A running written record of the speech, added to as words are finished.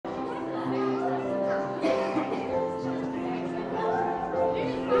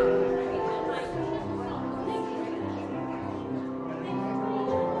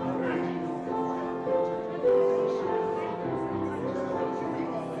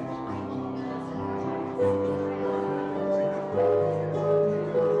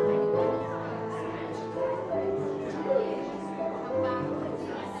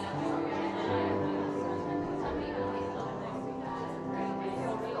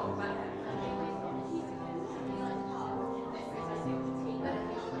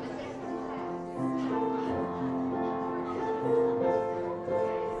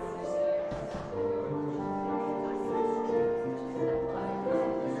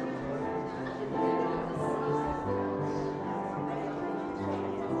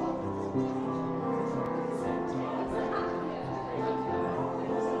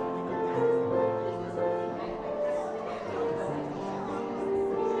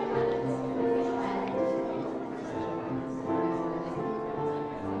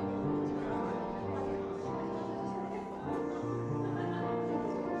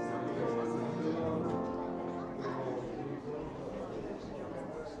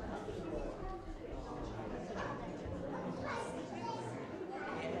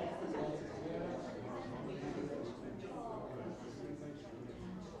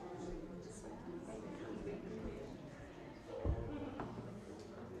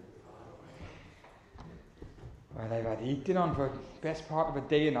Well, I've had heating on for the best part of a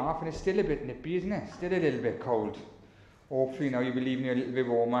day and a half, and it's still a bit nippy, isn't it? Still a little bit cold. Hopefully now you'll be leaving you a little bit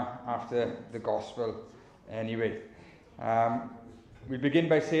warmer after the gospel. Anyway, we begin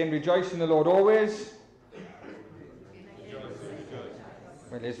by saying, rejoice in the Lord always.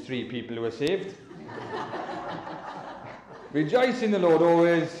 Well, there's 3 people who are saved. Rejoice in the Lord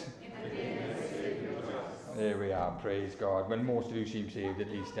always. There we are, praise God. Well, most of you seem saved at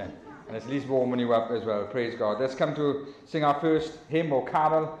least then. And it's at least warming you up as well, praise God. Let's come to sing our first hymn or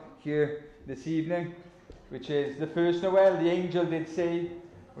carol here this evening, which is the first Noel. The angel did say,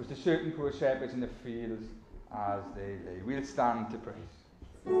 was to certain poor shepherds in the fields as they lay. We'll stand to praise.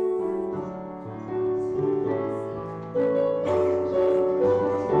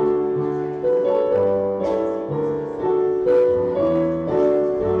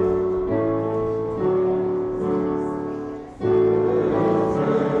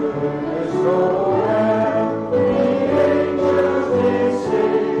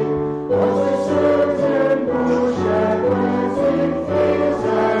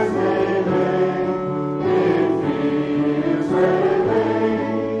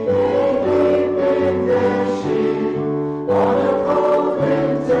 Yeah.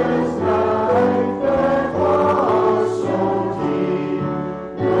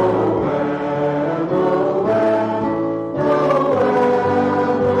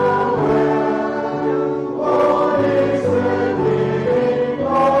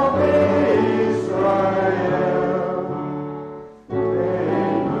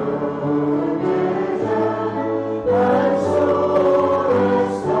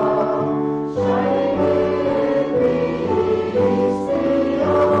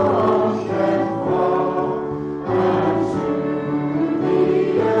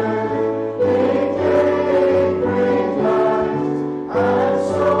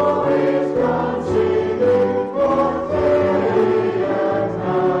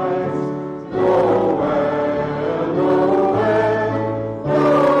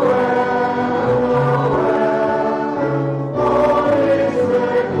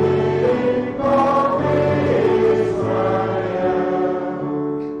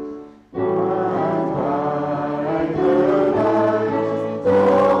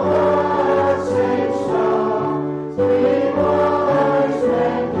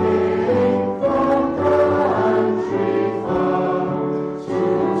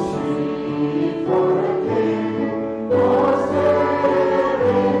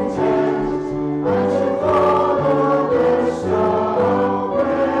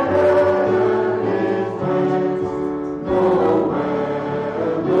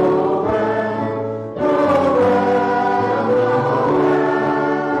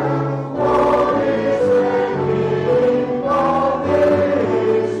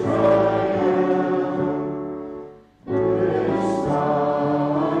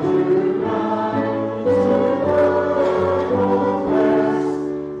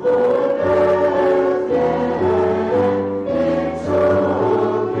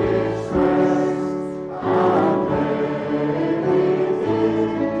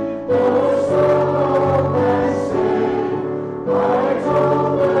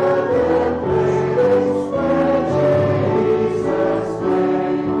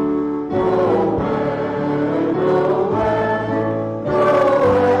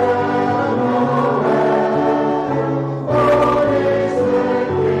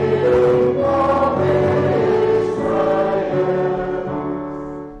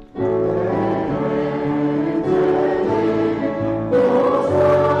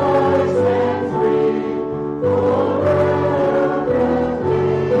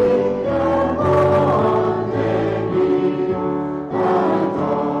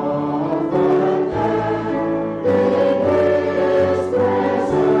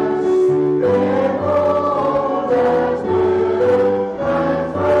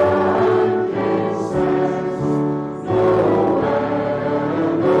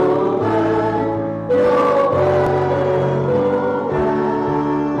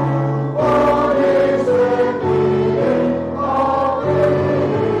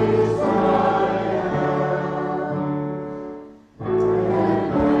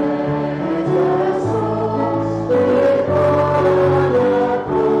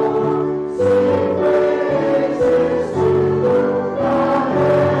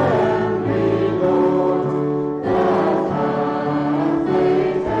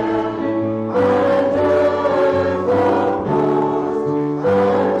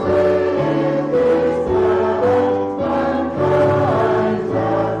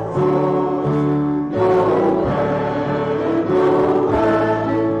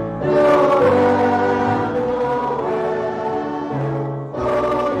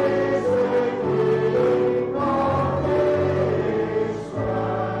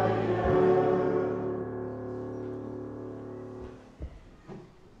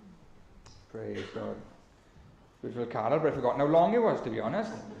 Praise God. Beautiful carol, but I forgot how long it was, to be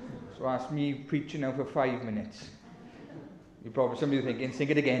honest. So ask me preaching now for 5 minutes. You probably, somebody will thinking, sing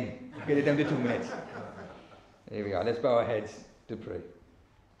it again. Get it down to 2 minutes. Here we are. Let's bow our heads to pray.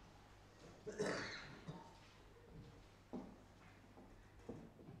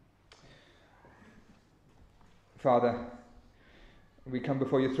 Father, we come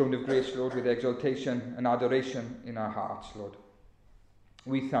before your throne of grace, Lord, with exaltation and adoration in our hearts, Lord.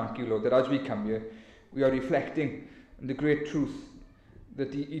 We thank you, Lord, that as we come here, we are reflecting on the great truth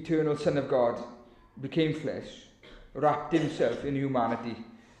that the eternal Son of God became flesh, wrapped himself in humanity,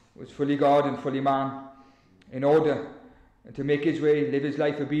 was fully God and fully man, in order to make his way, live his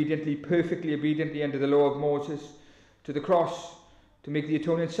life obediently, perfectly obediently under the law of Moses, to the cross, to make the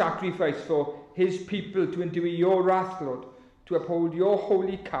atoning sacrifice for his people, to endure your wrath, Lord, to uphold your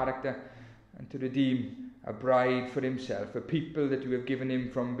holy character, and to redeem a bride for himself, a people that you have given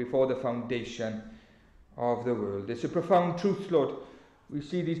him from before the foundation of the world. It's a profound truth, Lord. We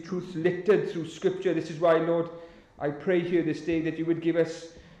see these truths littered through Scripture. This is why, Lord, I pray here this day that you would give us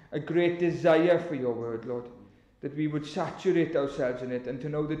a great desire for your word, Lord, that we would saturate ourselves in it and to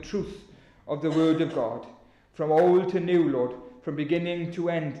know the truth of the word of God, from old to new, Lord, from beginning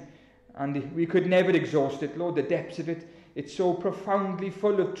to end. And we could never exhaust it, Lord, the depths of it. It's so profoundly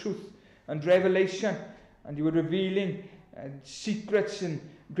full of truth and revelation, and you are revealing secrets and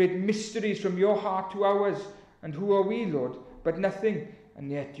great mysteries from your heart to ours. And who are we, Lord? But nothing. And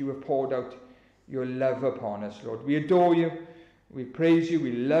yet you have poured out your love upon us, Lord. We adore you. We praise you.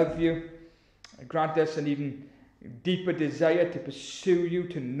 We love you. Grant us an even deeper desire to pursue you,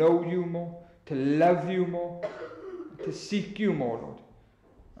 to know you more, to love you more, to seek you more, Lord.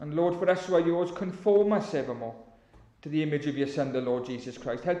 And Lord, for us who are yours, conform us evermore to the image of your Son, the Lord Jesus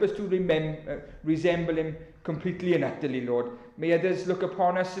Christ. Help us to resemble him completely and utterly, Lord. May others look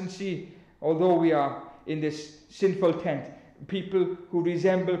upon us and see, although we are in this sinful tent, people who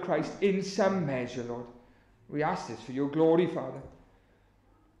resemble Christ in some measure, Lord. We ask this for your glory, Father.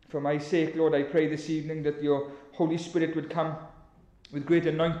 For my sake, Lord, I pray this evening that your Holy Spirit would come with great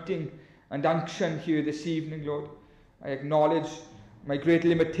anointing and unction here this evening, Lord. I acknowledge my great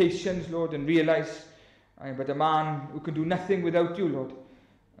limitations, Lord, and realize I am but a man who can do nothing without you, Lord.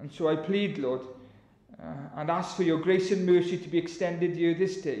 And so I plead, Lord, and ask for your grace and mercy to be extended here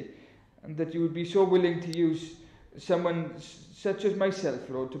this day, and that you would be so willing to use someone such as myself,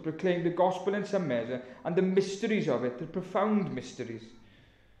 Lord, to proclaim the gospel in some measure, and the mysteries of it, the profound mysteries.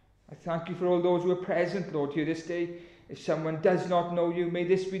 I thank you for all those who are present, Lord, here this day. If someone does not know you, may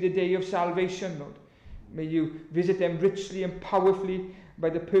this be the day of salvation, Lord. May you visit them richly and powerfully by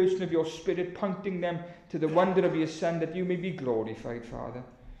the person of your Spirit, pointing them to the wonder of your Son, that you may be glorified, Father.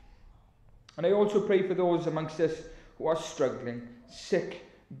 And I also pray for those amongst us who are struggling, sick,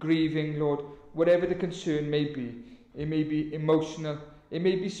 grieving, Lord, whatever the concern may be. It may be emotional, it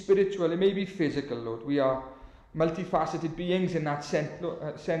may be spiritual, it may be physical, Lord. We are multifaceted beings in that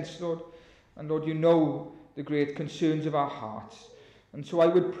sense, Lord. And Lord, you know the great concerns of our hearts. And so I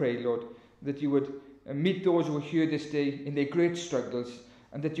would pray, Lord, that you would meet those who are here this day in their great struggles,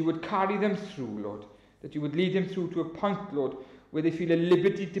 and that you would carry them through, Lord. That you would lead them through to a point, Lord, where they feel a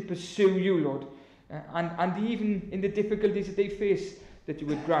liberty to pursue you, Lord. And even in the difficulties that they face, that you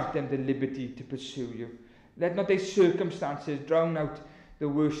would grant them the liberty to pursue you. Let not their circumstances drown out the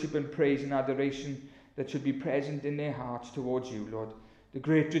worship and praise and adoration that should be present in their hearts towards you, Lord. The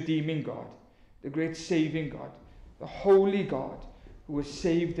great redeeming God, the great saving God, the holy God who has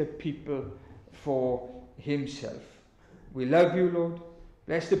saved the people for himself. We love you, Lord.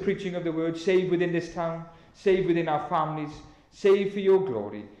 Bless the preaching of the word. Save within this town. Save within our families. Save for your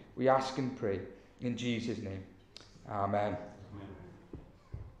glory. We ask and pray in Jesus' name. Amen.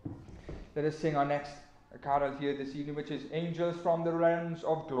 Let us sing our next carol here this evening, which is Angels from the Realms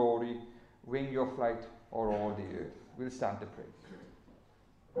of Glory, wing your flight o'er all the earth. We'll stand to praise.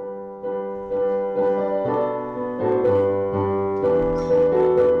 Oh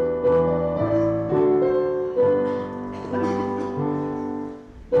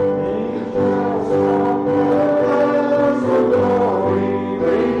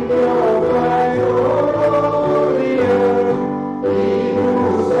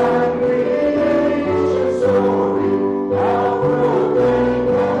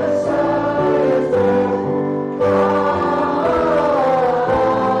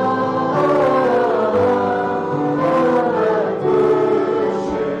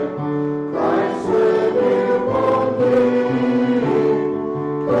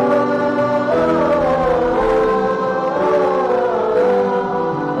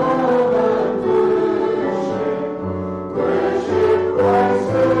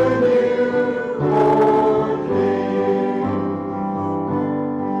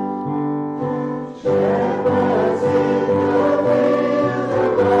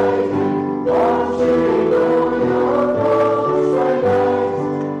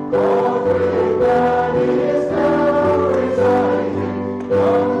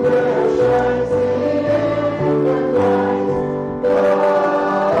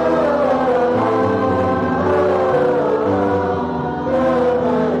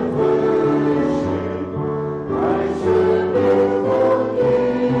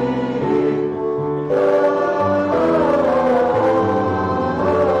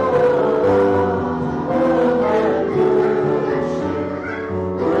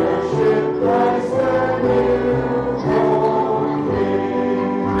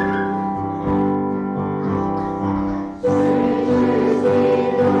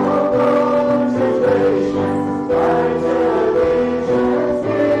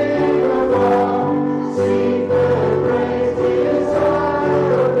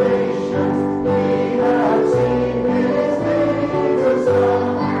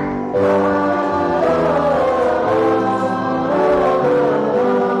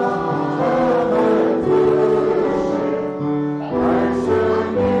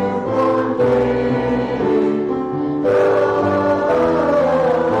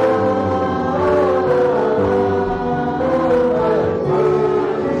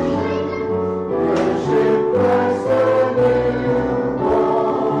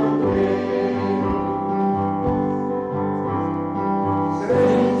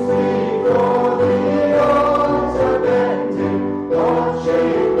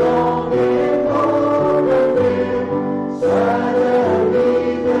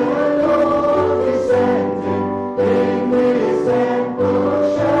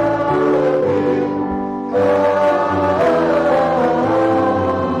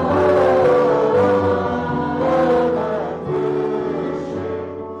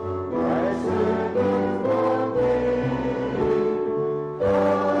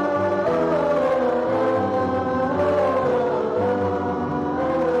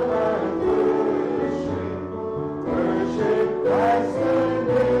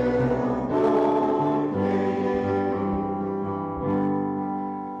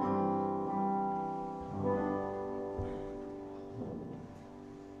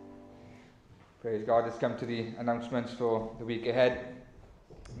Praise God. Let's come to the announcements for the week ahead.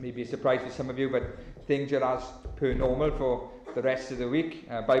 Maybe a surprise for some of you, but things are as per normal for the rest of the week.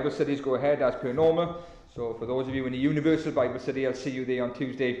 Bible studies go ahead as per normal. So for those of you in the Universal Bible Study, I'll see you there on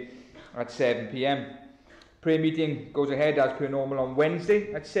Tuesday at 7 p.m. Prayer meeting goes ahead as per normal on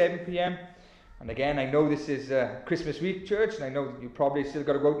Wednesday at 7 p.m. And again, I know this is Christmas week, church, and I know you probably still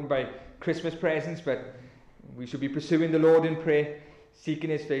got to go out and buy Christmas presents, but we should be pursuing the Lord in prayer, seeking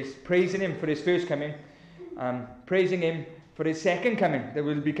His face, praising Him for His first coming, praising Him for His second coming that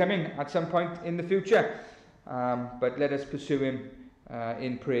will be coming at some point in the future. But let us pursue Him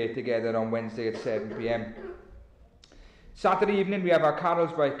in prayer together on Wednesday at 7 p.m. Saturday evening we have our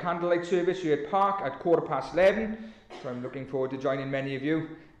carols by candlelight service here at Park at 11:15. So I'm looking forward to joining many of you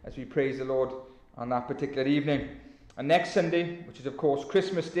as we praise the Lord on that particular evening. And next Sunday, which is of course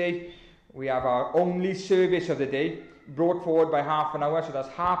Christmas Day, we have our only service of the day, brought forward by half an hour, so that's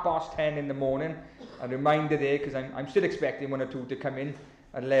 10:30 in the morning. A reminder there, because I'm still expecting one or two to come in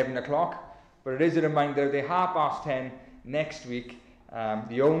at 11 o'clock, but it is a reminder that 10:30 next week,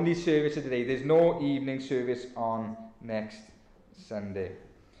 the only service of the day. There's no evening service on next Sunday.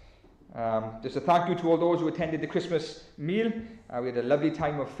 Just a thank you to all those who attended the Christmas meal. We had a lovely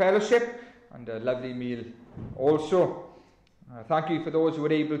time of fellowship and a lovely meal also. Thank you for those who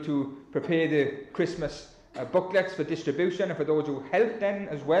were able to prepare the Christmas booklets for distribution, and for those who helped then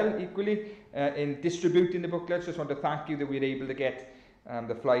as well equally in distributing the booklets. Just want to thank you that we were able to get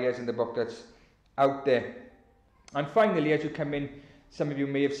the flyers and the booklets out there. And finally, as you come in, some of you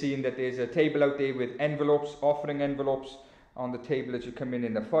may have seen that there's a table out there with envelopes, offering envelopes on the table as you come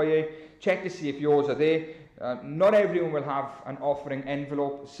in the foyer. Check to see if yours are there. Not everyone will have an offering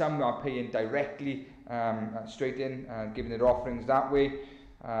envelope. Some are paying directly straight in, giving their offerings that way.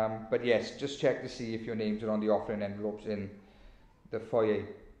 But yes, just check to see if your names are on the offering envelopes in the foyer.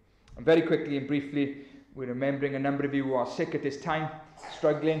 And very quickly and briefly, we're remembering a number of you who are sick at this time,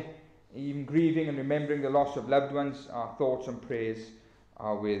 struggling, even grieving and remembering the loss of loved ones. Our thoughts and prayers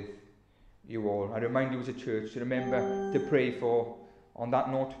are with you all. I remind you as a church to remember to pray for, on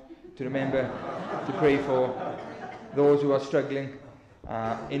that note, to remember to pray for those who are struggling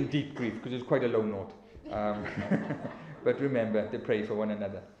in deep grief, because it's quite a low note. But remember to pray for one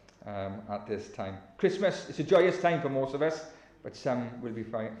another at this time. Christmas is a joyous time for most of us, but some will be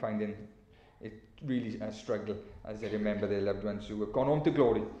finding it really a struggle as they remember their loved ones who have gone home to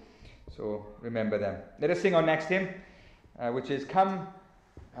glory. So remember them. Let us sing our next hymn, which is Come,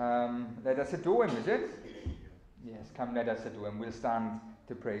 Let Us Adore Him, is it? Yes, Come, Let Us Adore Him. We'll stand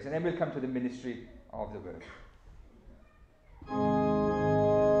to praise, and then we'll come to the ministry of the word. Oh,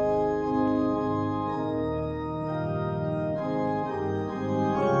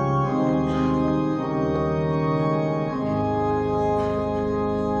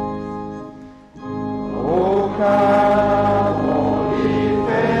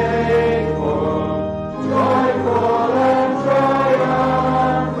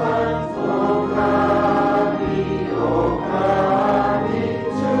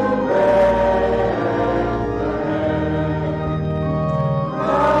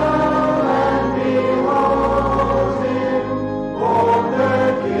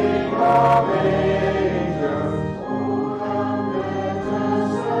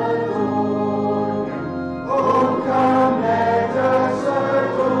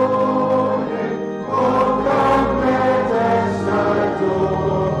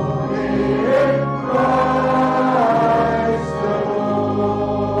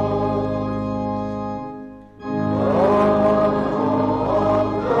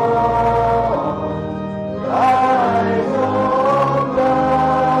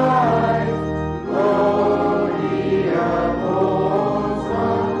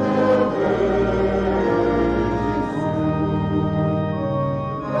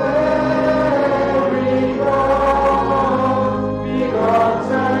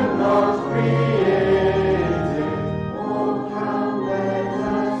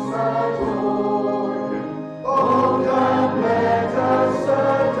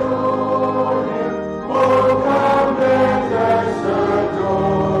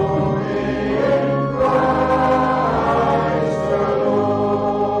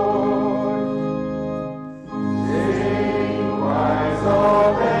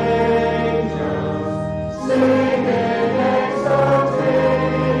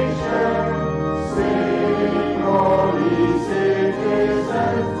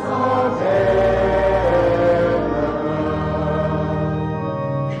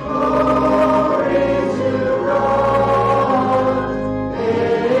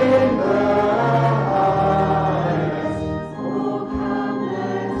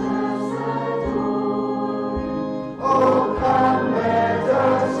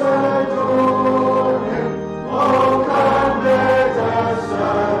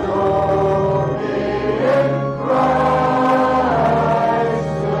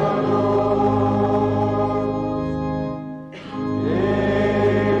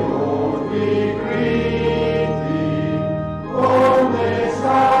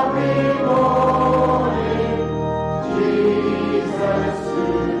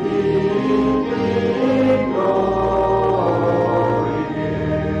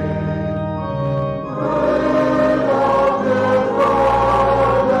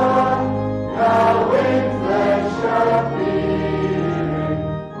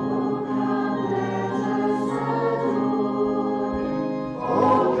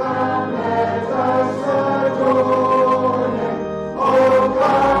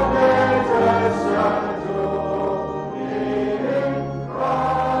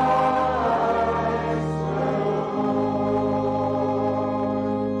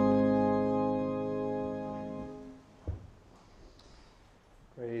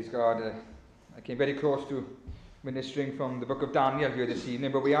 God, I came very close to ministering from the book of Daniel here this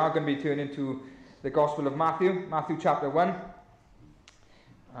evening, but we are going to be turning to the Gospel of Matthew, Matthew chapter 1,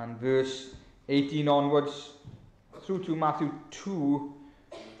 and verse 18 onwards, through to Matthew 2,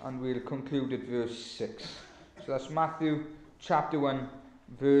 and we'll conclude at verse 6. So that's Matthew chapter 1,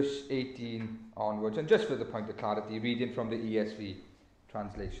 verse 18 onwards. And just for the point of clarity, reading from the ESV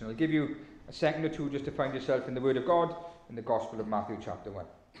translation. I'll give you a second or two just to find yourself in the Word of God in the Gospel of Matthew chapter 1.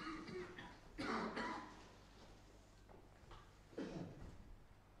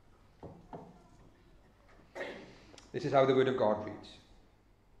 This is how the Word of God reads.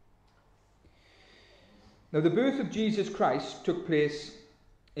 Now the birth of Jesus Christ took place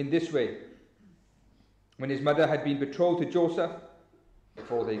in this way. When his mother had been betrothed to Joseph,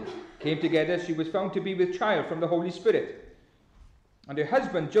 before they came together, she was found to be with child from the Holy Spirit. And her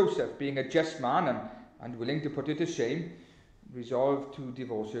husband Joseph, being a just man and willing to put her to shame, resolved to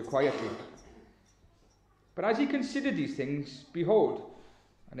divorce her quietly. But as he considered these things, behold,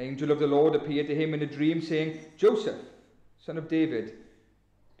 an angel of the Lord appeared to him in a dream, saying, Joseph, son of David,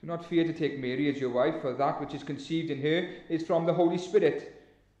 do not fear to take Mary as your wife, for that which is conceived in her is from the Holy Spirit.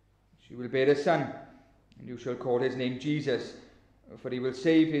 She will bear a son, and you shall call his name Jesus, for he will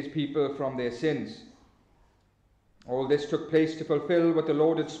save his people from their sins. All this took place to fulfill what the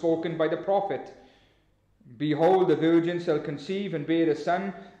Lord had spoken by the prophet. Behold, the virgin shall conceive and bear a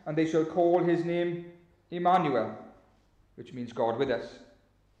son, and they shall call his name Emmanuel, which means God with us.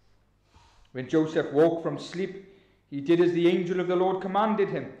 When Joseph woke from sleep, he did as the angel of the Lord commanded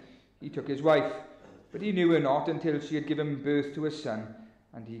him. He took his wife, but he knew her not until she had given birth to a son,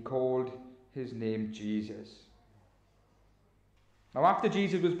 and he called his name Jesus. Now after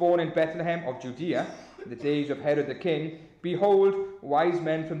Jesus was born in Bethlehem of Judea, in the days of Herod the king, behold, wise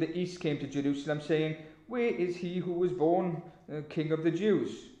men from the east came to Jerusalem, saying, Where is he who was born King of the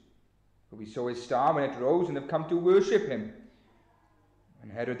Jews? For we saw his star when it rose, and have come to worship him. When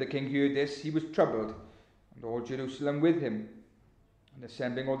Herod the king heard this, he was troubled, and all Jerusalem with him. And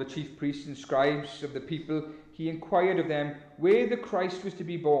assembling all the chief priests and scribes of the people, he inquired of them where the Christ was to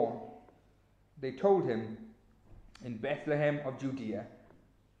be born. They told him, In Bethlehem of Judea.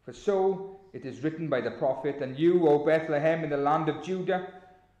 For so it is written by the prophet, And you, O Bethlehem, in the land of Judah,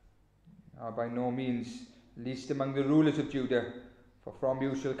 are by no means least among the rulers of Judah, for from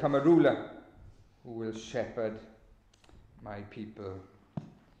you shall come a ruler who will shepherd my people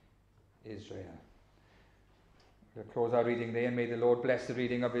Israel. We'll close our reading there, and may the Lord bless the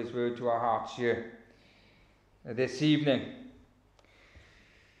reading of his word to our hearts here this evening.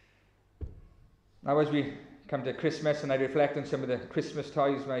 Now as we come to Christmas and I reflect on some of the Christmas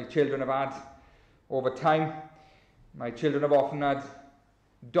toys my children have had over time, my children have often had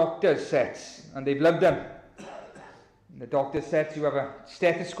doctor's sets, and they've loved them. In the doctor's sets you have a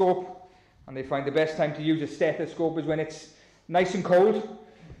stethoscope, and they find the best time to use a stethoscope is when it's nice and cold.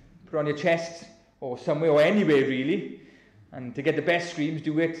 Put on your chest or somewhere or anywhere really, and to get the best screams,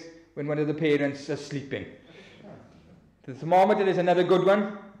 do it when one of the parents are sleeping. The thermometer is another good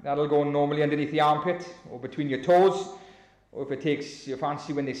one. That'll go normally underneath the armpit or between your toes, or if it takes your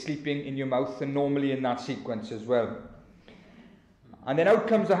fancy when they're sleeping, in your mouth, and normally in that sequence as well. And then out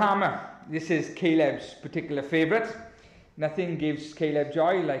comes the hammer. This is Caleb's particular favourite. Nothing gives Caleb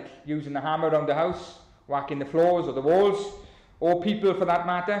joy like using the hammer around the house, whacking the floors or the walls, or people for that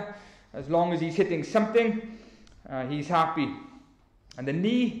matter. As long as he's hitting something, he's happy. And the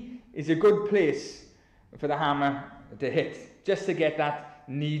knee is a good place for the hammer to hit, just to get that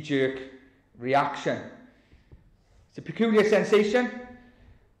knee-jerk reaction. It's a peculiar sensation,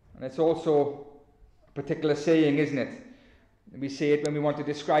 and it's also a particular saying, isn't it? We say it when we want to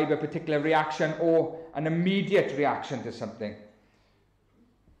describe a particular reaction or an immediate reaction to something.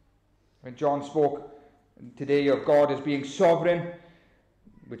 When John spoke today of God as being sovereign,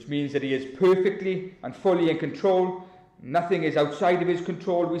 which means that he is perfectly and fully in control, nothing is outside of his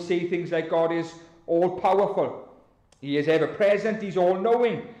control, we say things like God is all-powerful. He is ever-present, he's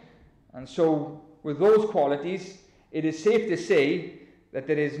all-knowing. And so, with those qualities, it is safe to say that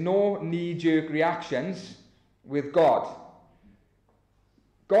there is no knee-jerk reactions with God.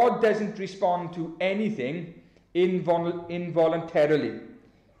 God doesn't respond to anything involuntarily.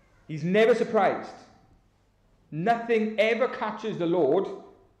 He's never surprised. Nothing ever catches the Lord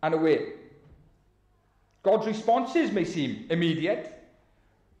unaware. God's responses may seem immediate,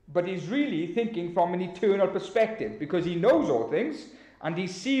 but he's really thinking from an eternal perspective, because he knows all things and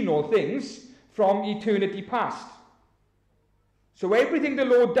he's seen all things from eternity past. So everything the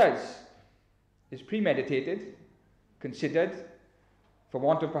Lord does is premeditated, considered, for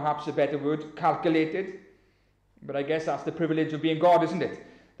want of perhaps a better word, calculated. But I guess that's the privilege of being God, isn't it?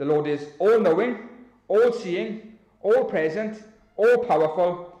 The Lord is all-knowing, all-seeing, all-present,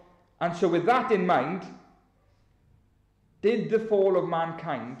 all-powerful. And so with that in mind, did the fall of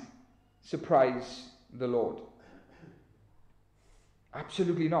mankind surprise the Lord?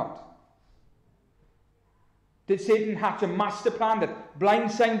 Absolutely not. Did Satan hatch a master plan that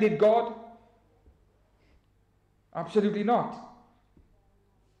blindsided God? Absolutely not.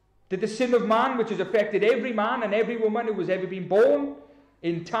 Did the sin of man, which has affected every man and every woman who has ever been born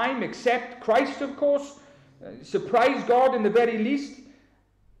in time, except Christ, of course, surprise God in the very least?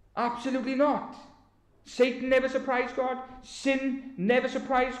 Absolutely not. Satan never surprised God. Sin never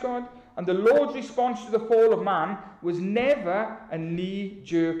surprised God. And the Lord's response to the fall of man was never a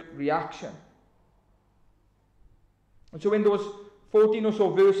knee-jerk reaction. And so in those 14 or so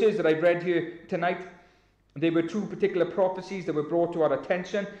verses that I've read here tonight, there were two particular prophecies that were brought to our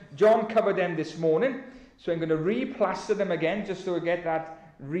attention. John covered them this morning, so I'm going to replaster them again just so we get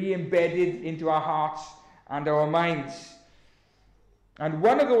that re-embedded into our hearts and our minds. And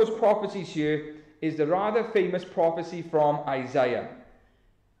one of those prophecies here is the rather famous prophecy from Isaiah.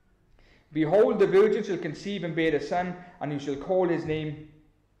 Behold, the virgin shall conceive and bear a son, and you shall call his name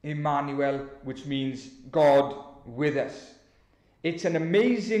Emmanuel, which means God with us. It's an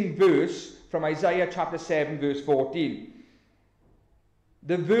amazing verse from Isaiah chapter 7 verse 14.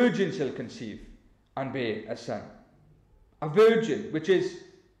 The virgin shall conceive and bear a son. A virgin, which is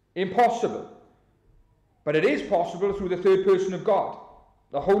impossible. But it is possible through the third person of God,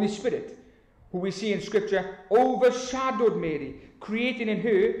 the Holy Spirit, who we see in Scripture overshadowed Mary, creating in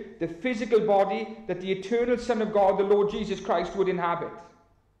her the physical body that the eternal Son of God, the Lord Jesus Christ, would inhabit.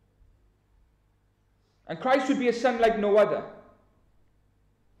 And Christ would be a son like no other.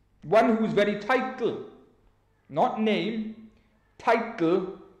 One whose very title, not name,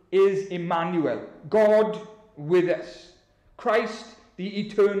 title is Emmanuel, God with us. Christ, the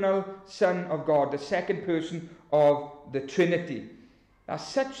eternal Son of God, the second person of the Trinity. That's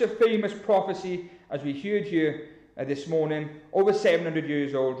such a famous prophecy, as we heard here this morning, over 700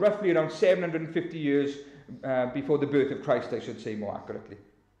 years old, roughly around 750 years before the birth of Christ, I should say more accurately.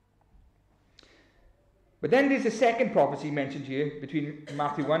 But then there's a second prophecy mentioned here between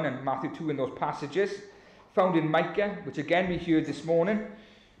Matthew 1 and Matthew 2 in those passages, found in Micah, which again we heard this morning.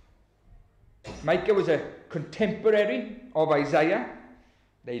 Micah was a contemporary of Isaiah.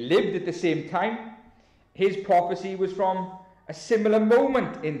 They lived at the same time. His prophecy was from a similar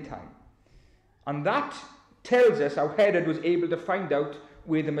moment in time. And that tells us how Herod was able to find out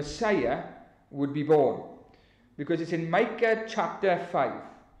where the Messiah would be born. Because it's in Micah chapter 5.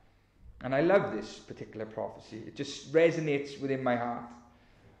 And I love this particular prophecy. It just resonates within my heart.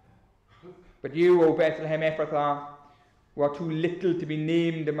 But you, O Bethlehem Ephrathah, who are too little to be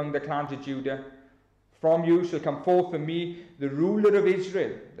named among the clans of Judah, from you shall come forth for me the ruler of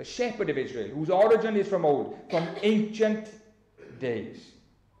Israel, the shepherd of Israel, whose origin is from old, from ancient days.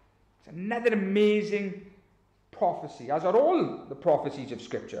 It's another amazing prophecy, as are all the prophecies of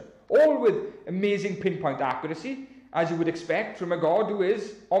Scripture, all with amazing pinpoint accuracy, as you would expect from a God who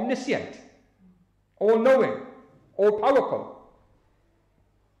is omniscient, all-knowing, all-powerful.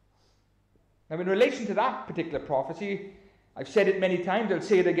 Now, in relation to that particular prophecy, I've said it many times, I'll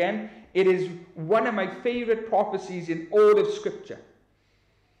say it again, it is one of my favourite prophecies in all of Scripture.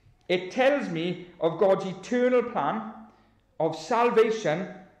 It tells me of God's eternal plan of salvation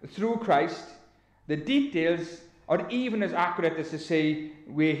through Christ. The details are even as accurate as to say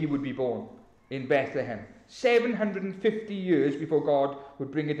where he would be born, in Bethlehem. 750 years before God would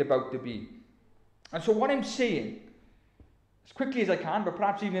bring it about to be. And so what I'm saying, as quickly as I can, but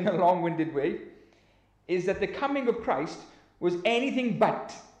perhaps even in a long-winded way, is that the coming of Christ was anything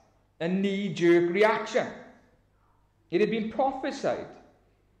but a knee-jerk reaction. It had been prophesied.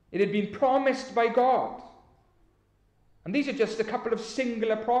 It had been promised by God. And these are just a couple of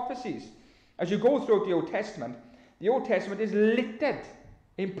singular prophecies. As you go throughout the Old Testament is littered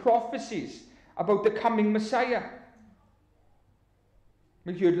in prophecies about the coming Messiah.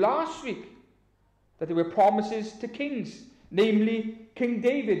 We heard last week that there were promises to kings, namely King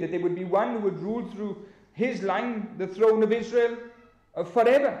David, that there would be one who would rule through his line, the throne of Israel,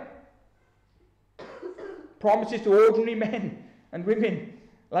 forever. Promises to ordinary men and women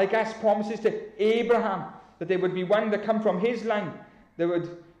like us, promises to Abraham, that there would be one that come from his line that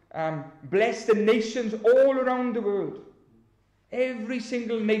would bless the nations all around the world. Every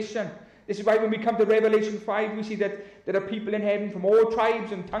single nation. This is why when we come to Revelation 5, we see that there are people in heaven from all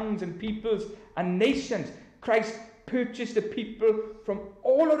tribes and tongues and peoples and nations. Christ purchased the people from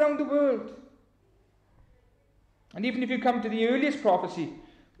all around the world. And even if you come to the earliest prophecy,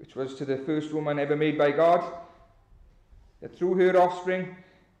 which was to the first woman ever made by God, that through her offspring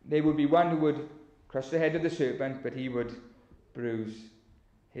there would be one who would crush the head of the serpent, but he would bruise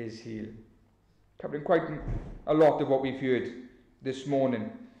his heel. Covering quite a lot of what we've heard this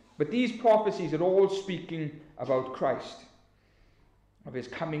morning. But these prophecies are all speaking about Christ, of his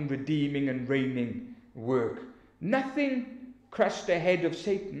coming, redeeming and reigning work. Nothing crushed the head of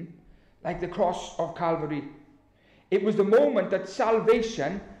Satan like the cross of Calvary. It was the moment that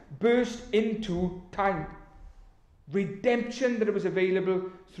salvation burst into time. Redemption that was available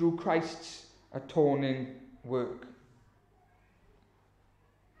through Christ's atoning work.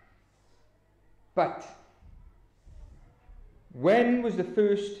 But when was the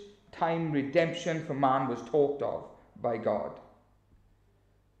first time redemption for man was talked of by God?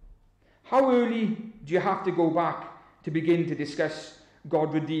 How early do you have to go back to begin to discuss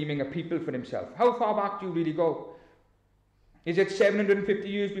God redeeming a people for himself? How far back do you really go? Is it 750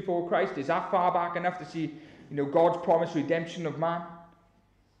 years before Christ? Is that far back enough to see, God's promised redemption of man?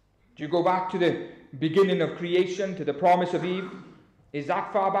 Do you go back to the beginning of creation, to the promise of Eve? Is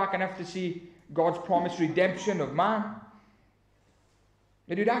that far back enough to see God's promised redemption of man?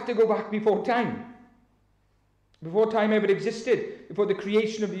 But you'd have to go back before time ever existed, before the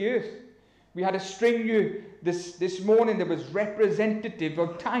creation of the earth. We had a string here this morning that was representative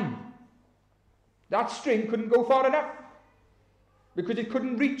of time. That string couldn't go far enough because it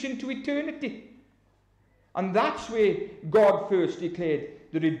couldn't reach into eternity. And that's where God first declared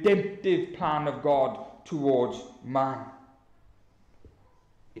the redemptive plan of God towards man.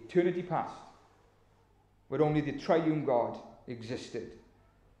 Eternity past, where only the triune God existed.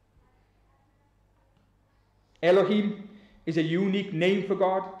 Elohim is a unique name for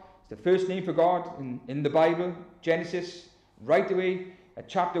God. It's the first name for God in the Bible, Genesis, right away at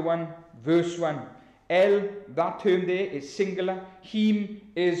chapter 1, verse 1. El, that term there, is singular. Him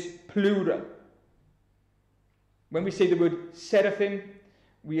is plural. When we say the word seraphim,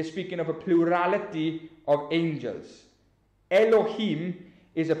 we are speaking of a plurality of angels. Elohim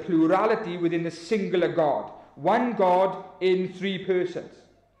is a plurality within the singular God. One God in three persons.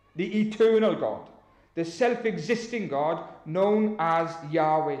 The eternal God. The self-existing God known as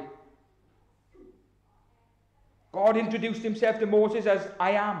Yahweh. God introduced himself to Moses as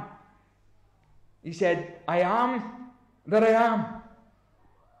I am. He said, I am that I am.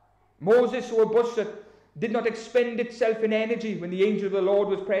 Moses saw a bush that did not expend itself in energy when the angel of the Lord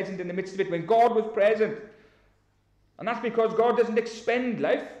was present in the midst of it, when God was present. And that's because God doesn't expend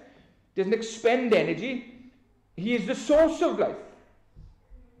life, doesn't expend energy. He is the source of life.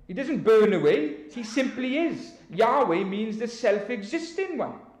 He doesn't burn away, he simply is. Yahweh means the self-existing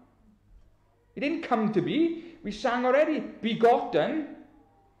one. He didn't come to be. We sang already, begotten,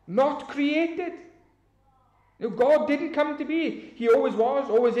 not created. God didn't come to be. He always was,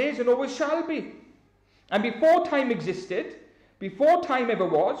 always is, and always shall be. And before time existed, before time ever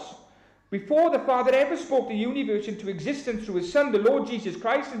was, before the Father ever spoke the universe into existence through his Son, the Lord Jesus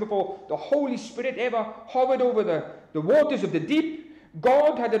Christ, and before the Holy Spirit ever hovered over the waters of the deep,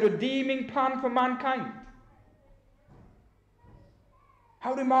 God had a redeeming plan for mankind.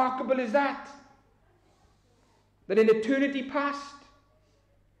 How remarkable is that? That in eternity past,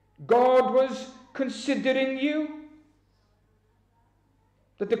 God was considering you.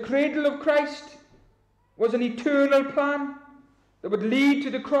 That the cradle of Christ was an eternal plan that would lead to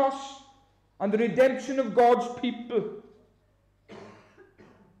the cross and the redemption of God's people.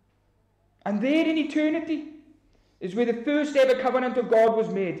 And there in eternity is where the first ever covenant of God was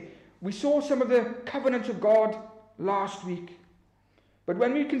made. We saw some of the covenants of God last week. But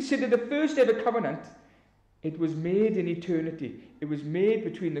when we consider the first ever covenant, it was made in eternity. It was made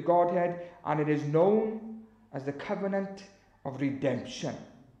between the Godhead, and it is known as the covenant of redemption.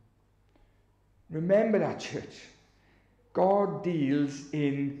 Remember that, church. God deals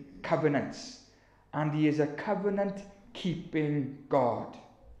in covenants, and he is a covenant-keeping God.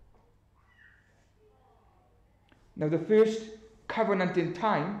 Now, the first covenant in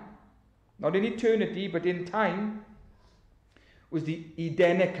time, not in eternity, but in time, was the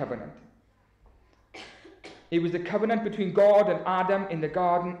Edenic covenant. It was the covenant between God and Adam in the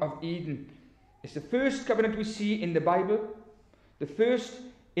Garden of Eden. It's the first covenant we see in the Bible, the first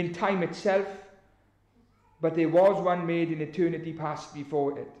in time itself, but there was one made in eternity past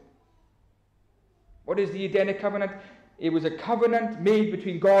before it. What is the Edenic covenant? It was a covenant made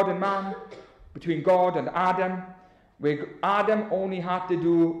between God and man, between God and Adam, where Adam only had to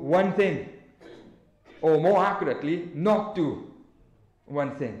do one thing, or more accurately, not do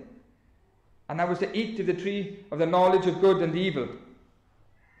one thing. And that was to eat of the tree of the knowledge of good and evil.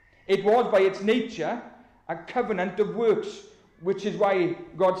 It was by its nature a covenant of works, which is why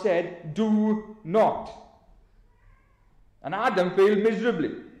God said, do not. And Adam failed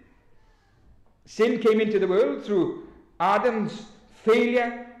miserably. Sin came into the world through Adam's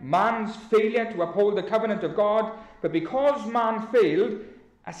failure, man's failure to uphold the covenant of God. But because man failed,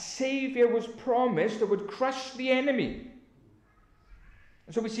 a Saviour was promised that would crush the enemy.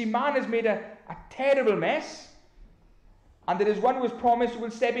 And so we see man has made a terrible mess, and there is one who was promised who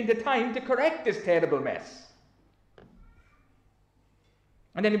will step into time to correct this terrible mess.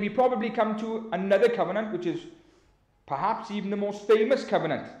 And then we probably come to another covenant, which is perhaps even the most famous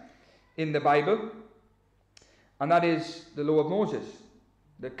covenant in the Bible, and that is the law of Moses.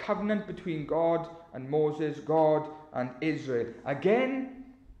 The covenant between God and Moses, God and Israel. Again,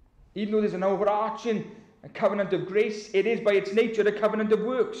 even though there's an overarching covenant of grace, it is by its nature a covenant of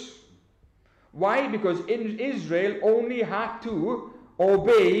works. Why? Because Israel only had to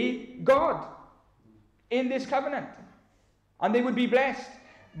obey God in this covenant, and they would be blessed.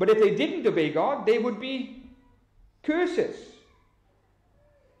 But if they didn't obey God, they would be curses.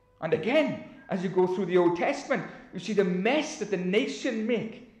 And again, as you go through the Old Testament, you see the mess that the nation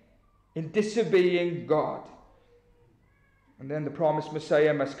make in disobeying God. And then the promised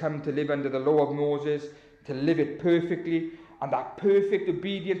Messiah must come to live under the law of Moses, to live it perfectly, and that perfect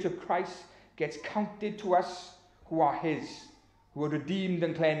obedience of Christ gets counted to us who are his, who are redeemed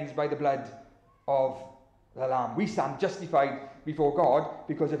and cleansed by the blood of the Lamb. We stand justified before God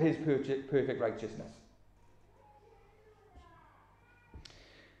because of his perfect righteousness.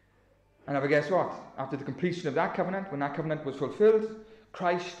 And now guess what? After the completion of that covenant, when that covenant was fulfilled,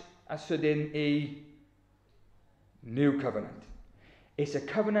 Christ ushered in a new covenant. It's a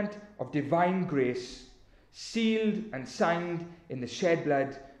covenant of divine grace, sealed and signed in the shed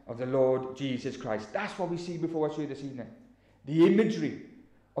blood of the Lord Jesus Christ. That's what we see before us here this evening. The imagery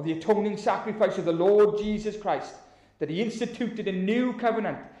of the atoning sacrifice of the Lord Jesus Christ, that he instituted a new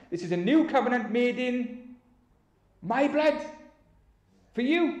covenant. This is a new covenant made in my blood for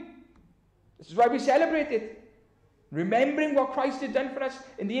you. This is why we celebrate it, remembering what Christ had done for us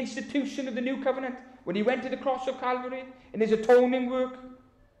in the institution of the new covenant, when he went to the cross of Calvary in his atoning work.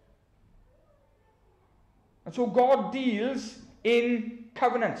 And so God deals in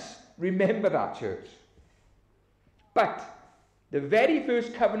covenants. Remember that, church. But the very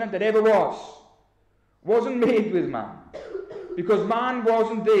first covenant that ever wasn't made with man, because man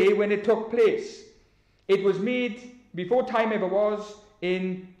wasn't there when it took place. It was made before time ever was,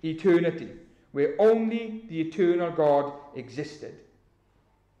 in eternity, where only the eternal God existed.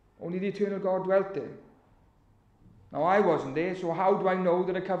 Only the eternal God dwelt there. Now I wasn't there, so how do I know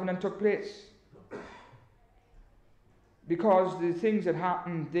that a covenant took place? Because the things that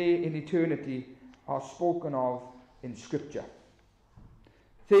happened there in eternity are spoken of in Scripture.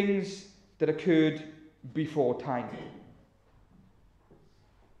 Things that occurred before time.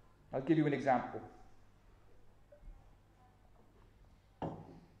 I'll give you an example.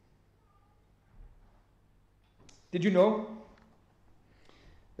 Did you know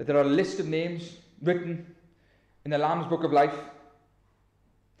that there are a list of names written in the Lamb's Book of Life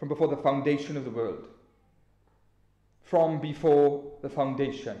from before the foundation of the world? From before the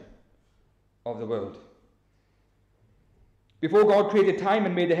foundation of the world. Before God created time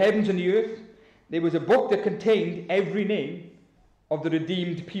and made the heavens and the earth, there was a book that contained every name of the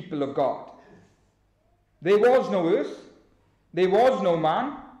redeemed people of God. There was no earth, there was no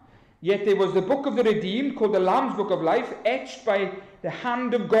man, yet there was the book of the redeemed called the Lamb's Book of Life, etched by the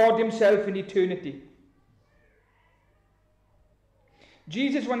hand of God himself in eternity.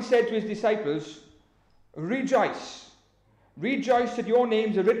 Jesus once said to his disciples, "Rejoice. Rejoice that your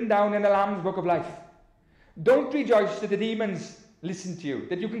names are written down in the Lamb's Book of Life." Don't rejoice that the demons listen to you,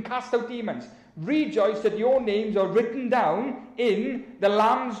 that you can cast out demons. Rejoice that your names are written down in the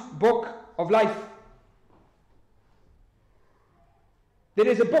Lamb's Book of Life. There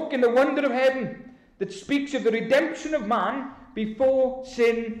is a book in the wonder of heaven that speaks of the redemption of man before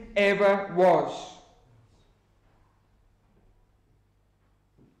sin ever was.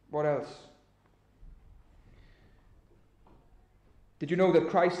 What else? Did you know that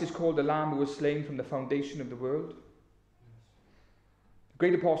Christ is called the Lamb who was slain from the foundation of the world? The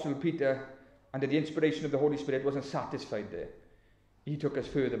great apostle Peter, under the inspiration of the Holy Spirit, wasn't satisfied there. He took us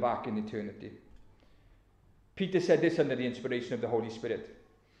further back in eternity. Peter said this under the inspiration of the Holy Spirit.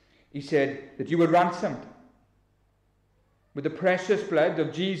 He said that you were ransomed with the precious blood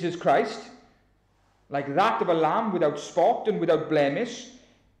of Jesus Christ, like that of a lamb without spot and without blemish.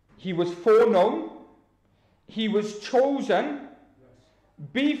 He was foreknown, he was chosen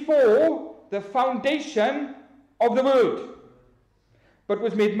before the foundation of the world, but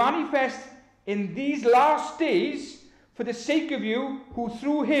was made manifest in these last days for the sake of you who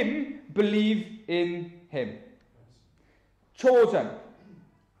through him believe in him. Chosen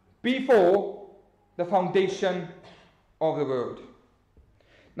before the foundation of the world.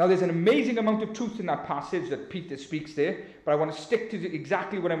 Now there's an amazing amount of truth in that passage that Peter speaks there, but I want to stick to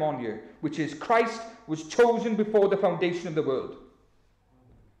exactly what I'm on here, which is Christ was chosen before the foundation of the world.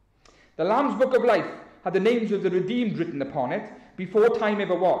 The Lamb's Book of Life had the names of the redeemed written upon it before time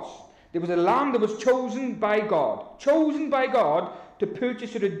ever was. There was a lamb that was chosen by God to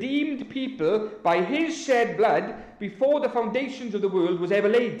purchase a redeemed people by his shed blood before the foundations of the world was ever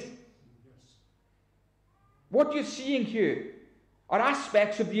laid. What you're seeing here are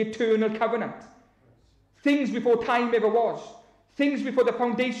aspects of the eternal covenant. Things before time ever was. Things before the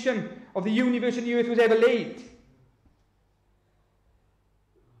foundation of the universe and the earth was ever laid.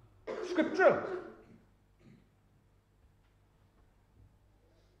 Scriptural.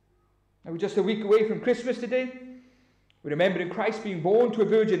 Now we're just a week away from Christmas today. We're remembering Christ being born to a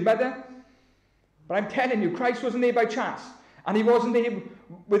virgin mother. But I'm telling you, Christ wasn't there by chance. And he wasn't there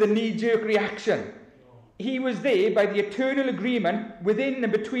with a knee-jerk reaction. He was there by the eternal agreement within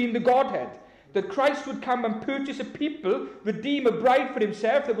and between the Godhead, that Christ would come and purchase a people, redeem a bride for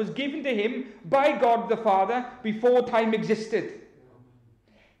himself that was given to him by God the Father before time existed.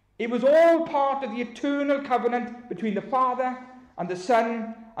 It was all part of the eternal covenant between the Father and the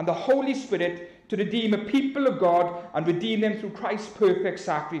Son and the Holy Spirit to redeem a people of God and redeem them through Christ's perfect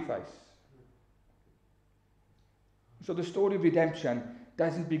sacrifice. So the story of redemption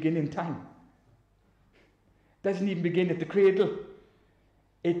doesn't begin in time. Doesn't even begin at the cradle.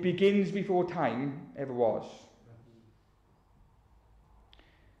 It begins before time ever was.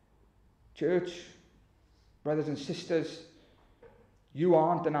 Church, brothers and sisters, you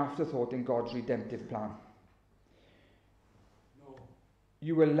aren't an afterthought in God's redemptive plan. No.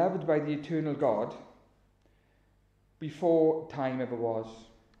 You were loved by the eternal God before time ever was.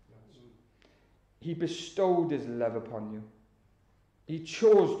 Yes. He bestowed his love upon you. He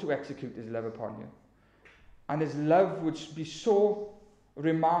chose to execute his love upon you. And his love would be so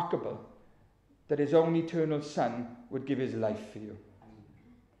remarkable that his own eternal Son would give his life for you.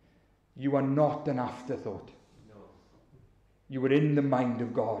 You are not an afterthought. No. You were in the mind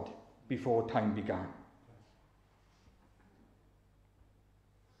of God before time began.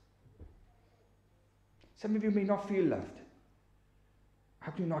 Some of you may not feel loved.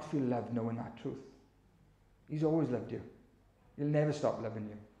 How can you not feel loved knowing that truth? He's always loved you. He'll never stop loving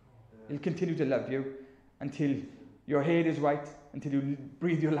you. He'll continue to love you until your hair is white, until you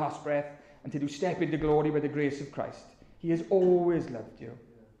breathe your last breath, until you step into glory by the grace of Christ. He has always loved you.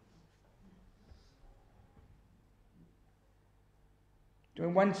 So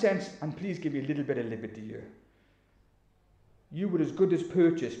in one sense, and please give me a little bit of liberty here, you were as good as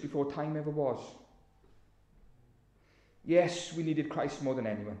purchased before time ever was. Yes, we needed Christ more than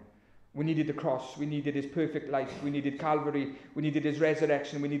anyone. We needed the cross, we needed his perfect life, we needed Calvary, we needed his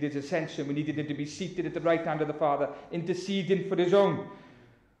resurrection, we needed his ascension, we needed him to be seated at the right hand of the Father, interceding for his own.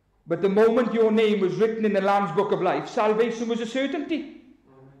 But the moment your name was written in the Lamb's Book of Life, salvation was a certainty.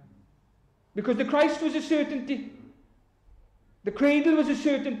 Because the Christ was a certainty. The cradle was a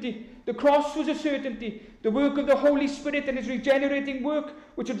certainty. The cross was a certainty. The work of the Holy Spirit and his regenerating work,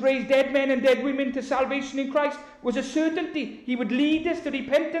 which had raised dead men and dead women to salvation in Christ, was a certainty. He would lead us to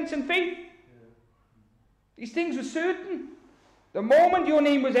repentance and faith. These things were certain. The moment your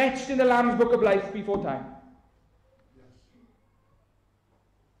name was etched in the Lamb's Book of Life before time.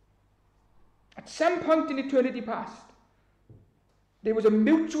 At some point in eternity past, there was a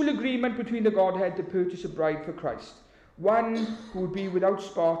mutual agreement between the Godhead to purchase a bride for Christ. One who would be without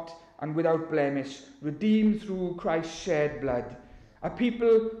spot and without blemish, redeemed through Christ's shed blood. A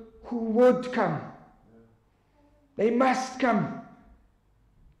people who would come. They must come.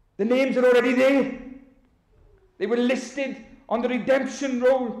 The names are already there. They were listed on the redemption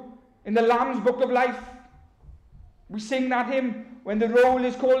roll in the Lamb's Book of Life. We sing that hymn, when the roll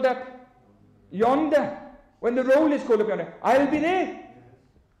is called up yonder. When the roll is called up yonder, I'll be there.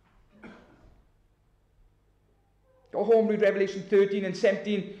 Go home, read Revelation 13 and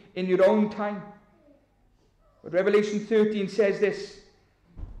 17 in your own time. But Revelation 13 says this: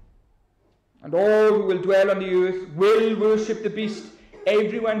 and all who will dwell on the earth will worship the beast,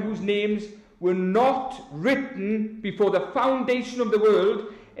 everyone whose names were not written before the foundation of the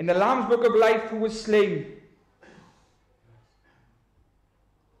world in the Lamb's Book of Life, who was slain.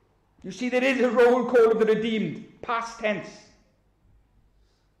 You see, there is a roll call of the redeemed, past tense.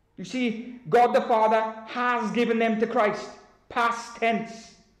 You see, God the Father has given them to Christ, past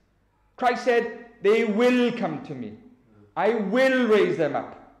tense. Christ said, they will come to me. I will raise them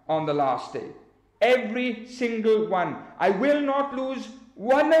up on the last day. Every single one. I will not lose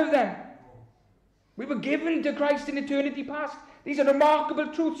one of them. We were given to Christ in eternity past. These are remarkable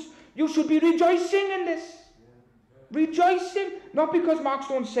truths. You should be rejoicing in this. Rejoicing, not because Mark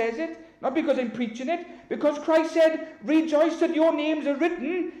Stone says it, not because I'm preaching it, because Christ said, rejoice that your names are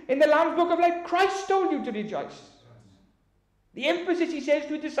written in the Lamb's Book of Life. Christ told you to rejoice. The emphasis, he says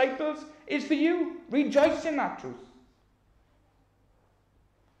to his disciples, is for you. Rejoice in that truth.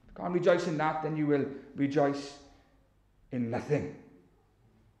 If you can't rejoice in that, then you will rejoice in nothing.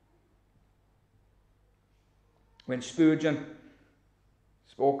 When Spurgeon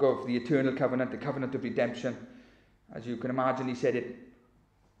spoke of the eternal covenant, the covenant of redemption, as you can imagine, he said it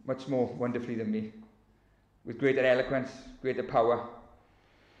much more wonderfully than me, with greater eloquence, greater power,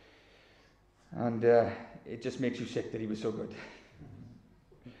 and it just makes you sick that he was so good.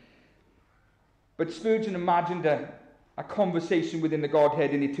 But Spurgeon imagined a conversation within the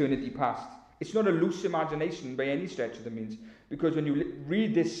Godhead in eternity past. It's not a loose imagination by any stretch of the means, because when you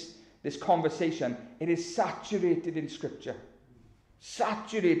read this conversation, it is saturated in Scripture.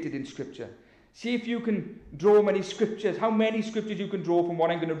 Saturated in Scripture. See if you can draw many scriptures, how many scriptures you can draw from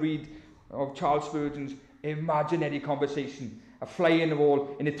what I'm going to read of Charles Spurgeon's imaginary conversation, a fly-in of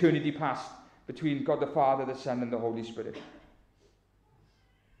all in eternity past between God the Father, the Son, and the Holy Spirit.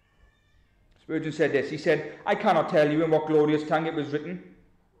 Spurgeon said this. He said, I cannot tell you in what glorious tongue it was written.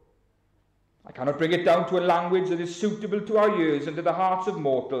 I cannot bring it down to a language that is suitable to our ears and to the hearts of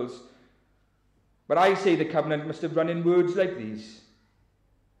mortals. But I say the covenant must have run in words like these.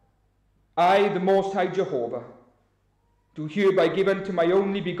 I, the Most High Jehovah, do hereby give unto my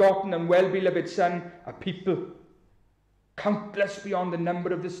only begotten and well-beloved Son a people, countless beyond the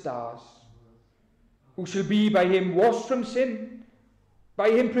number of the stars, who shall be by him washed from sin,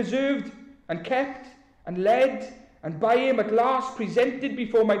 by him preserved and kept and led, and by him at last presented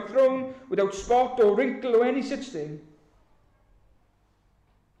before my throne without spot or wrinkle or any such thing.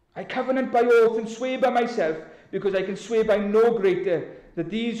 I covenant by oath and swear by myself, because I can swear by no greater, that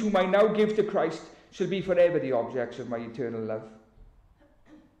these whom I now give to Christ shall be forever the objects of my eternal love.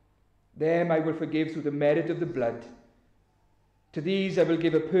 Them I will forgive through the merit of the blood. To these I will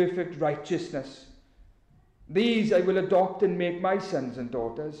give a perfect righteousness. These I will adopt and make my sons and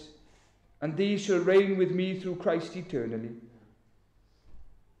daughters, and these shall reign with me through Christ eternally.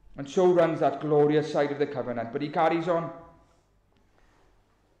 And so runs that glorious side of the covenant. But he carries on.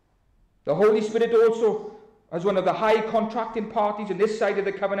 The Holy Spirit also, as one of the high contracting parties in this side of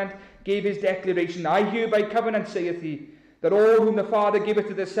the covenant, gave his declaration, I hereby covenant, saith he, that all whom the Father giveth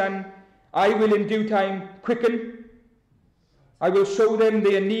to the Son, I will in due time quicken. I will show them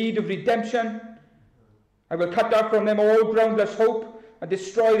their need of redemption. I will cut off from them all groundless hope, and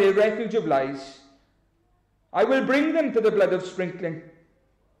destroy their refuge of lies. I will bring them to the blood of sprinkling.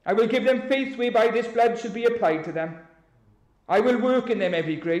 I will give them faith whereby this blood should be applied to them. I will work in them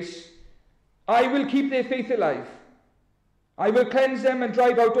every grace. I will keep their faith alive. I will cleanse them and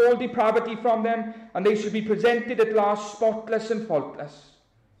drive out all depravity from them, and they shall be presented at last spotless and faultless.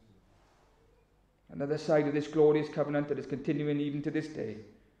 Another side of this glorious covenant that is continuing even to this day.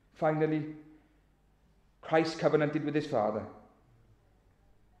 Finally, Christ covenanted with his Father.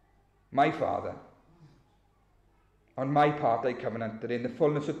 My Father, on my part I covenant that in the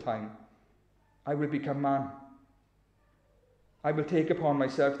fullness of time I will become man. I will take upon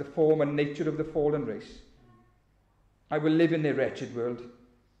myself the form and nature of the fallen race. I will live in their wretched world,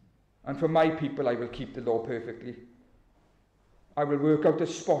 and for my people I will keep the law perfectly. I will work out a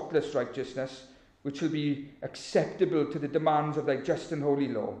spotless righteousness which shall be acceptable to the demands of thy just and holy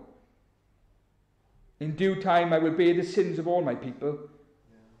law. In due time I will bear the sins of all my people.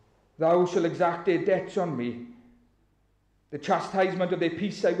 Thou shalt exact their debts on me. The chastisement of their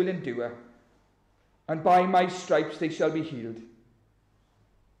peace I will endure, and by my stripes they shall be healed.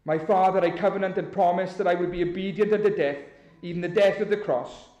 My Father, I covenant and promise that I will be obedient unto death, even the death of the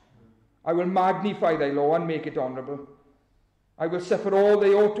cross. I will magnify thy law and make it honourable. I will suffer all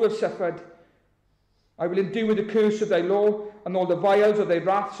they ought to have suffered. I will endure the curse of thy law, and all the vials of thy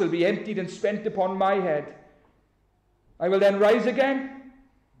wrath shall be emptied and spent upon my head. I will then rise again.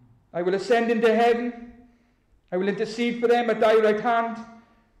 I will ascend into heaven. I will intercede for them at thy right hand,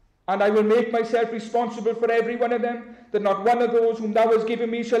 and I will make myself responsible for every one of them, that not one of those whom thou hast given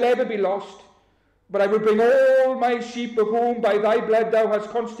me shall ever be lost. But I will bring all my sheep, of whom by thy blood thou hast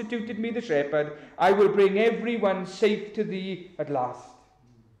constituted me the shepherd. I will bring every one safe to thee at last.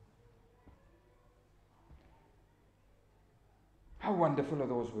 How wonderful are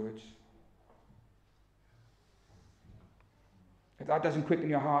those words. If that doesn't quicken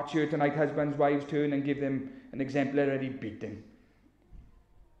your heart here tonight, husbands, wives, turn and give them an exemplary beating.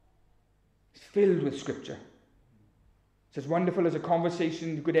 It's filled with Scripture. It's as wonderful as a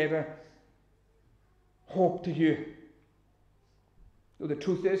conversation you could ever hope to hear. Though the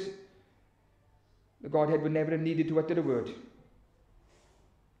truth is, the Godhead would never have needed to utter a word.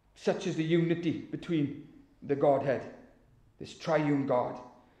 Such is the unity between the Godhead, this triune God.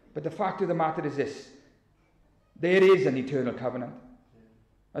 But the fact of the matter is this: there is an eternal covenant.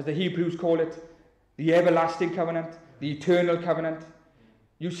 As the Hebrews call it, the everlasting covenant, the eternal covenant.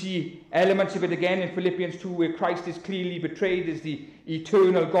 You see elements of it again in Philippians 2, where Christ is clearly portrayed as the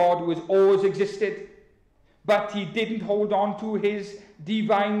eternal God who has always existed. But he didn't hold on to his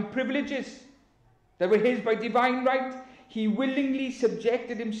divine privileges that were his by divine right. He willingly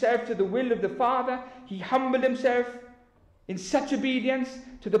subjected himself to the will of the Father. He humbled himself in such obedience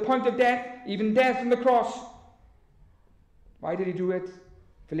to the point of death, even death on the cross. Why did he do it?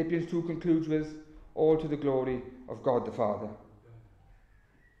 Philippians 2 concludes with, all to the glory of God the Father.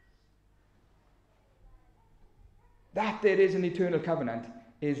 That there is an eternal covenant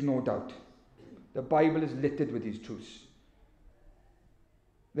is no doubt. The Bible is littered with these truths.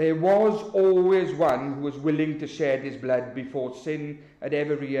 There was always one who was willing to shed his blood before sin had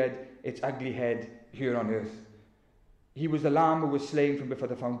ever reared its ugly head here on earth. He was the Lamb who was slain from before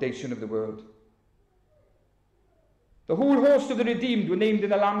the foundation of the world. The whole host of the redeemed were named in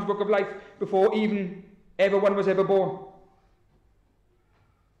the Lamb's Book of Life before even one was ever born.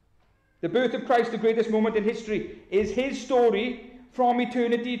 The birth of Christ, the greatest moment in history, is his story from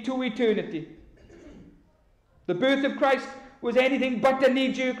eternity to eternity. The birth of Christ was anything but a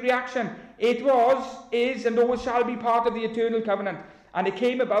knee-jerk reaction. It was, is, and always shall be part of the eternal covenant. And it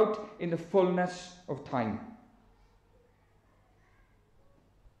came about in the fullness of time.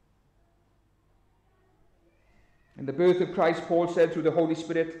 In the birth of Christ, Paul said through the Holy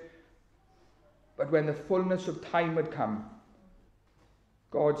Spirit, but when the fullness of time had come,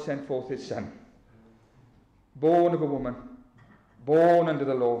 God sent forth his Son, born of a woman, born under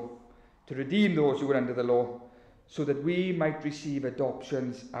the law, to redeem those who were under the law, so that we might receive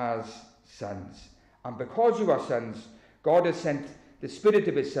adoptions as sons. And because you are sons, God has sent the Spirit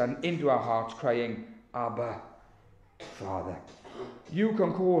of his Son into our hearts, crying, Abba, Father. You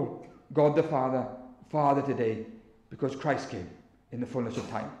can call God the Father, Father today, because Christ came in the fullness of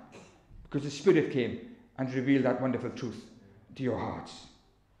time. Because the Spirit came and revealed that wonderful truth to your hearts.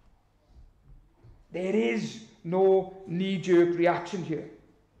 There is no knee-jerk reaction here.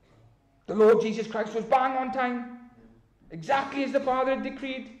 The Lord Jesus Christ was bang on time, exactly as the Father had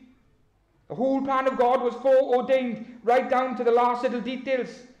decreed. The whole plan of God was foreordained, right down to the last little details.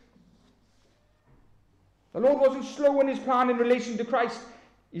 The Lord wasn't slow in his plan in relation to Christ.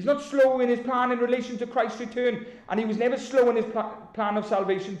 He's not slow in his plan in relation to Christ's return, and he was never slow in his plan of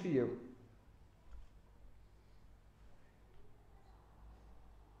salvation for you.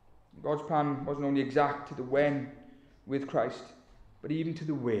 God's plan wasn't only exact to the when with Christ, but even to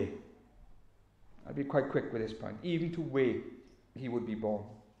the way. I'll be quite quick with this point. Even to where he would be born.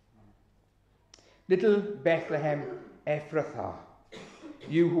 Little Bethlehem Ephrathah,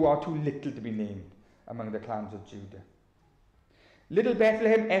 you who are too little to be named among the clans of Judah. Little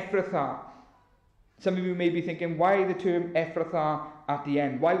Bethlehem Ephrathah. Some of you may be thinking, why the term Ephrathah at the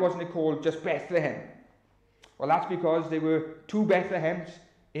end? Why wasn't it called just Bethlehem? Well, that's because there were two Bethlehems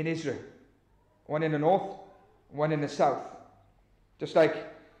in Israel. One in the north, one in the south. Just like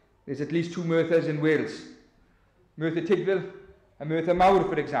there's at least two Merthas in Wales. Merthyr Tydfil and Merthyr Mawr,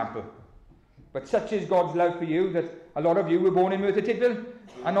 for example. But such is God's love for you that a lot of you were born in Merthyr Tydfil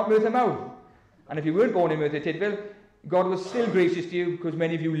and not Merthyr Mawr. And if you weren't born in Merthyr Tydfil, God was still gracious to you because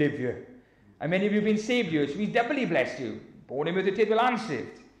many of you live here. And many of you have been saved here, so he's doubly blessed you. Born in Merthyr Tydfil and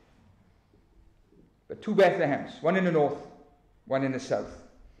saved. But two Bethlehems, one in the north, one in the south.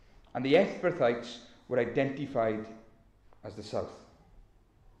 And the Ephrathites were identified as the south.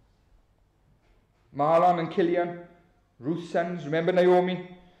 Mahlon and Chilion, Ruth's sons. Remember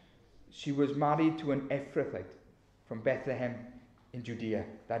Naomi? She was married to an Ephrathite from Bethlehem in Judea.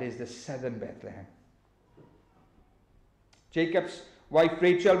 That is the southern Bethlehem. Jacob's wife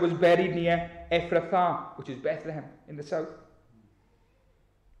Rachel was buried near Ephrathah, which is Bethlehem in the south.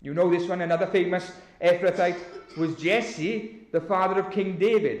 You know this one. Another famous Ephrathite was Jesse, the father of King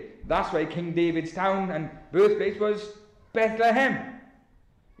David. That's why King David's town and birthplace was Bethlehem.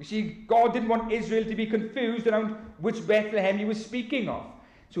 You see, God didn't want Israel to be confused around which Bethlehem he was speaking of.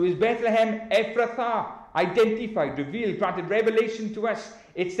 So is Bethlehem Ephrathah identified, revealed, granted revelation to us?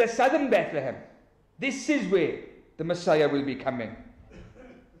 It's the southern Bethlehem. This is where the Messiah will be coming.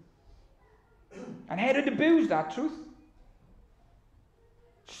 And Herod abused that truth,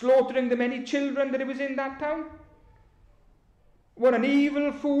 slaughtering the many children that was in that town. What an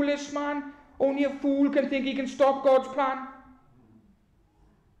evil, foolish man. Only a fool can think he can stop God's plan.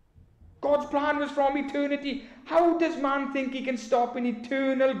 God's plan was from eternity. How does man think he can stop an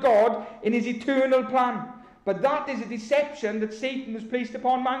eternal God in his eternal plan? But that is a deception that Satan has placed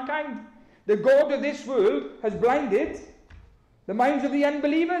upon mankind. The God of this world has blinded the minds of the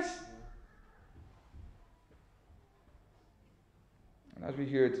unbelievers. And as we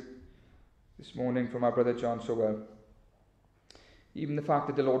heard this morning from our brother John so well, even the fact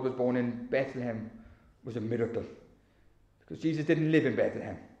that the Lord was born in Bethlehem was a miracle. Because Jesus didn't live in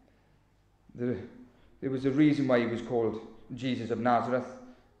Bethlehem. There was a reason why he was called Jesus of Nazareth,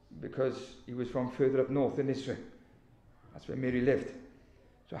 because he was from further up north in Israel. That's where Mary lived.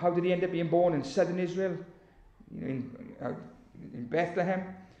 So how did he end up being born in southern Israel? In Bethlehem?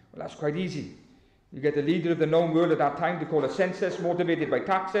 Well, that's quite easy. You get the leader of the known world at that time to call a census motivated by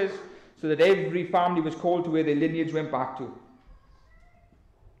taxes, so that every family was called to where their lineage went back to.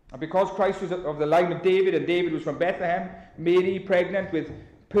 And because Christ was of the line of David, and David was from Bethlehem, Mary, pregnant with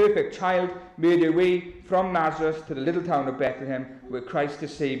perfect child, made her way from Nazareth to the little town of Bethlehem, where Christ the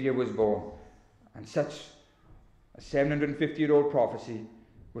Saviour was born. And such a 750-year-old prophecy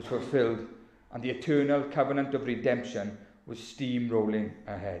was fulfilled, and the eternal covenant of redemption was steamrolling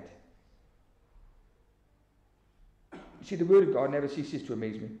ahead. You see, the Word of God never ceases to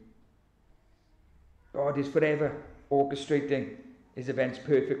amaze me. God is forever orchestrating his events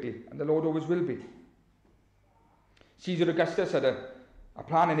perfectly, and the Lord always will be. Caesar Augustus had a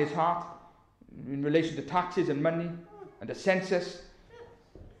plan in his heart in relation to taxes and money and a census.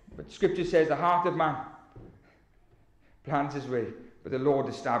 But Scripture says the heart of man plans his way, but the Lord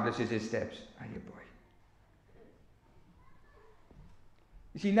establishes his steps. Ah, you boy.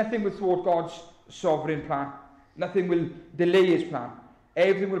 You see, nothing will thwart God's sovereign plan. Nothing will delay his plan.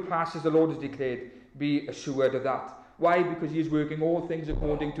 Everything will pass as the Lord has declared. Be assured of that. Why? Because he is working all things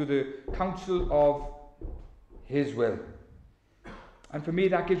according to the counsel of his will. And for me,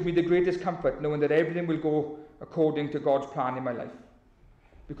 that gives me the greatest comfort, knowing that everything will go according to God's plan in my life.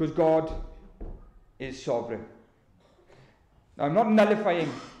 Because God is sovereign. Now, I'm not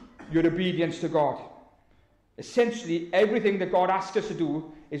nullifying your obedience to God. Essentially, everything that God asks us to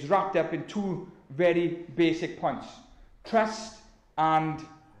do is wrapped up in two very basic points: trust and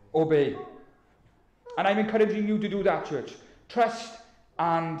obey. And I'm encouraging you to do that, church. Trust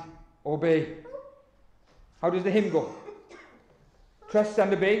and obey. How does the hymn go? Trust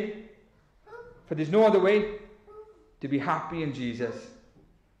and obey, for there's no other way to be happy in Jesus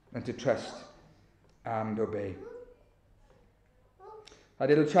than to trust and obey. That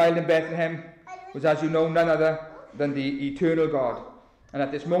little child in Bethlehem was, as you know, none other than the eternal God. And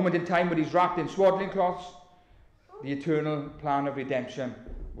at this moment in time when he's wrapped in swaddling cloths, the eternal plan of redemption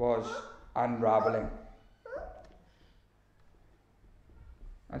was unravelling.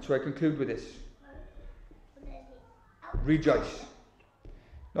 And so I conclude with this. Rejoice.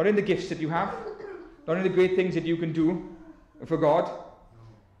 Not in the gifts that you have, not in the great things that you can do for God,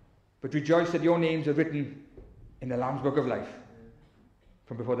 but rejoice that your names are written in the Lamb's Book of Life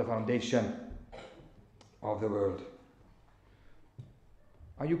from before the foundation of the world.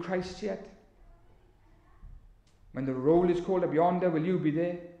 Are you Christ's yet? When the roll is called up yonder, will you be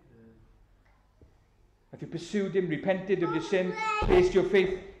there? Have you pursued him, repented of your sin, placed your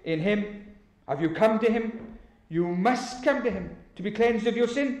faith in him? Have you come to him? You must come to him to be cleansed of your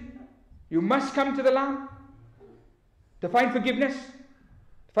sin. You must come to the Lamb to find forgiveness,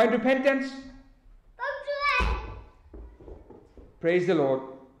 to find repentance. Praise the Lord,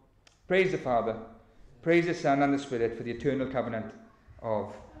 praise the Father, praise the Son and the Spirit for the eternal covenant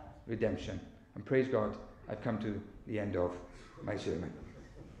of redemption. And praise God, I've come to the end of my sermon.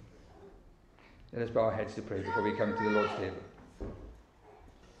 Let us bow our heads to pray before we come to the Lord's table.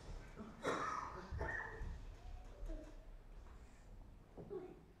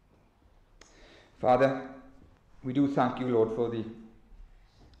 Father, we do thank you, Lord, for the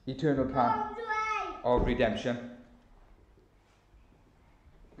eternal plan of redemption.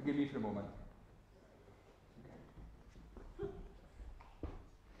 Forgive me for a moment.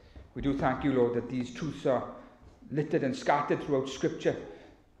 We do thank you, Lord, that these truths are littered and scattered throughout Scripture,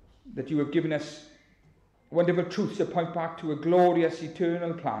 that you have given us wonderful truths that point back to a glorious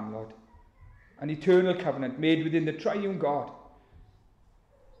eternal plan, Lord, an eternal covenant made within the triune God,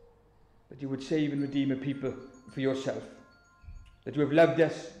 that you would save and redeem a people for yourself, that you have loved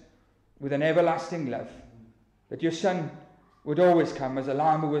us with an everlasting love, that your Son would always come as a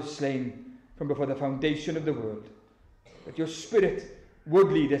lamb who was slain from before the foundation of the world, that your Spirit would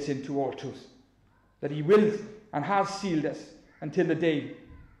lead us into all truth, that he will and has sealed us until the day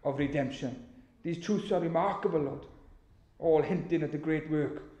of redemption. These truths are remarkable, Lord, all hinting at the great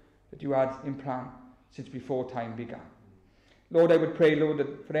work that you had in plan since before time began. Lord, I would pray, Lord,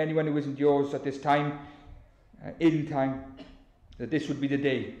 that for anyone who isn't yours at this time, in time, that this would be the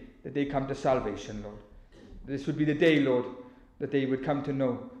day that they come to salvation, Lord. This would be the day, Lord, that they would come to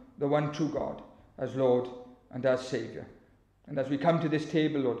know the one true God as Lord and as Saviour. And as we come to this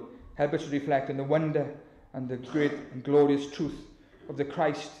table, Lord, help us to reflect on the wonder and the great and glorious truth of the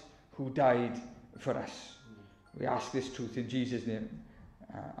Christ who died for us. We ask this truth in Jesus' name.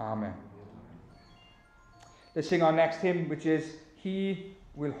 Amen. Let's sing our next hymn, which is, He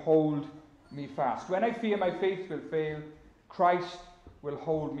Will Hold Me Fast. When I fear my faith will fail, Christ will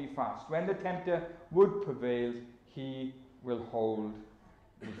hold me fast. When the tempter would prevail, He will hold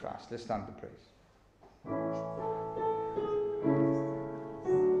me fast. Let's stand to praise.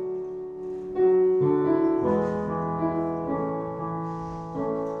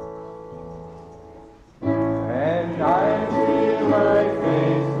 When I feel my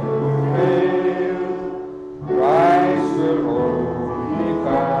faith will fail, Christ will hold me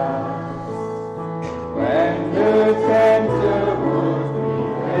fast. When the tempter would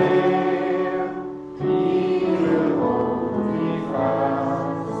prevail, He will hold me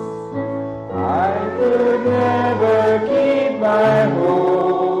fast. I could never keep my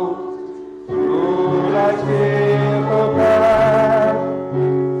hope through life's fearful path,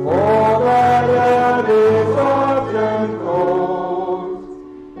 for my love is often cold.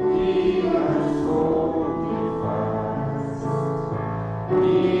 He must hold me fast.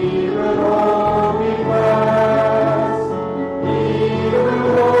 He will hold me fast. He will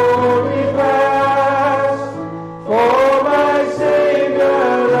hold me fast. For my Savior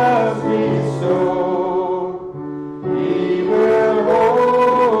loves me so. He will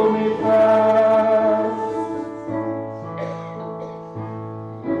hold me fast.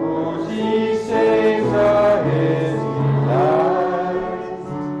 Those He saves are His delight.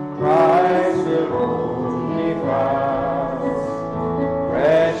 Christ will hold me fast.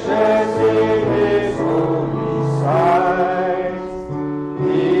 Precious in His holy sight,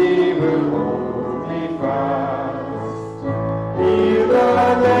 He will hold me fast. He will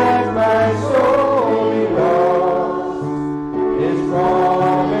let my soul be lost. His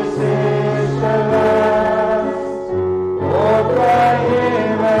promises shall last. For by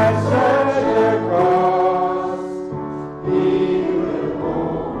Him at such a cross, He will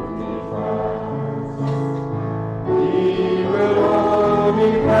hold me fast. He will hold me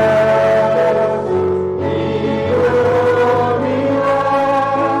fast. He will hold me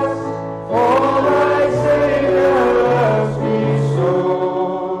fast. For my Savior loves me so.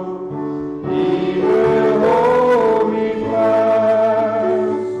 He will hold me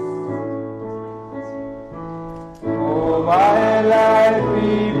fast. For my life He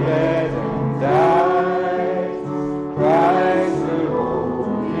bled and died. Christ will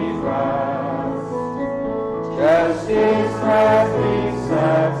hold me fast. Justice hath been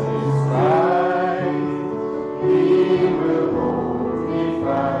satisfied. He will hold me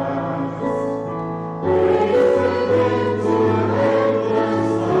fast. Praise into endless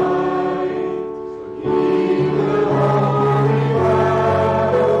light. He will hold me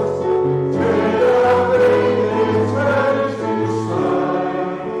fast. Till our faith turns to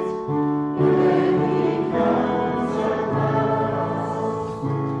sight. When He comes at last,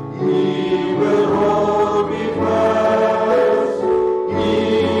 He will hold me fast. He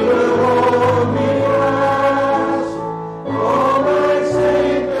will hold me fast. For my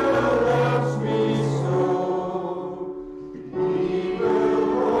Savior loves me so. He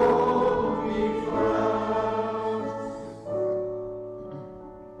will hold me fast.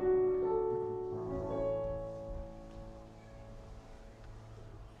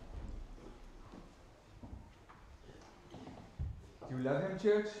 Do you love Him,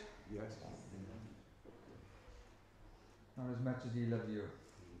 church? Yes. Not as much as He loved you.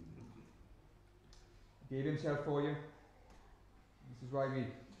 He gave Himself for you. This is why we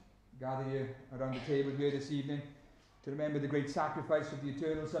gather here around the table here this evening, to remember the great sacrifice of the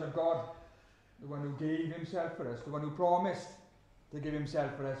eternal Son of God, the one who gave Himself for us, the one who promised to give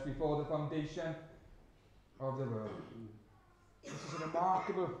Himself for us before the foundation of the world. This is a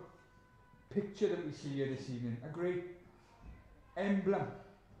remarkable picture that we see here this evening, a great emblem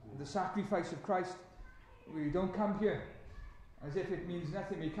of the sacrifice of Christ. We don't come here as if it means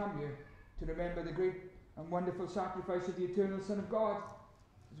nothing. We come here to remember the great and wonderful sacrifice of the eternal Son of God.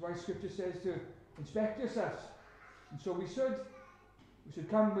 That's why Scripture says to inspect yourselves. And so we should. We should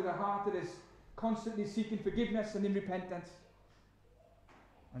come with a heart that is constantly seeking forgiveness and in repentance.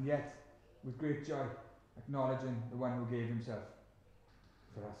 And yet, with great joy, acknowledging the one who gave Himself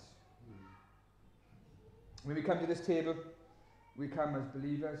for us. When we come to this table, we come as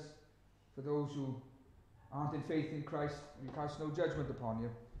believers, for those who aren't in faith in Christ, we cast no judgment upon you.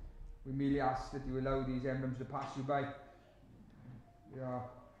 We merely ask that you allow these emblems to pass you by. They are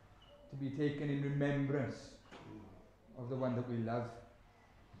to be taken in remembrance of the one that we love.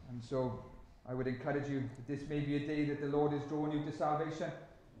 And so I would encourage you that this may be a day that the Lord is drawing you to salvation,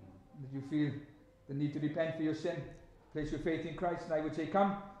 that you feel the need to repent for your sin, place your faith in Christ, and I would say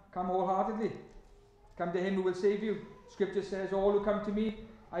come wholeheartedly. Come to him who will save you. Scripture says, all who come to me,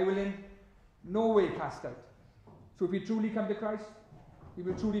 I will in no way cast out. So if we truly come to Christ, he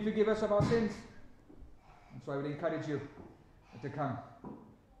will truly forgive us of our sins. And so I would encourage you to come.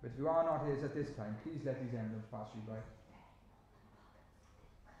 But if you are not his at this time, please let these emblems pass you by.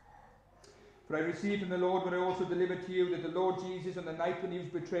 For I received from the Lord what I also delivered to you, that the Lord Jesus, on the night when he was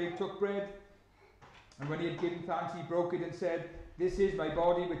betrayed, took bread. And when he had given thanks, he broke it and said, this is my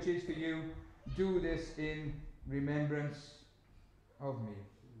body which is for you. Do this in remembrance of me.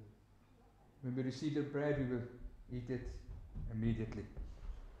 When we receive the bread, we will eat it immediately.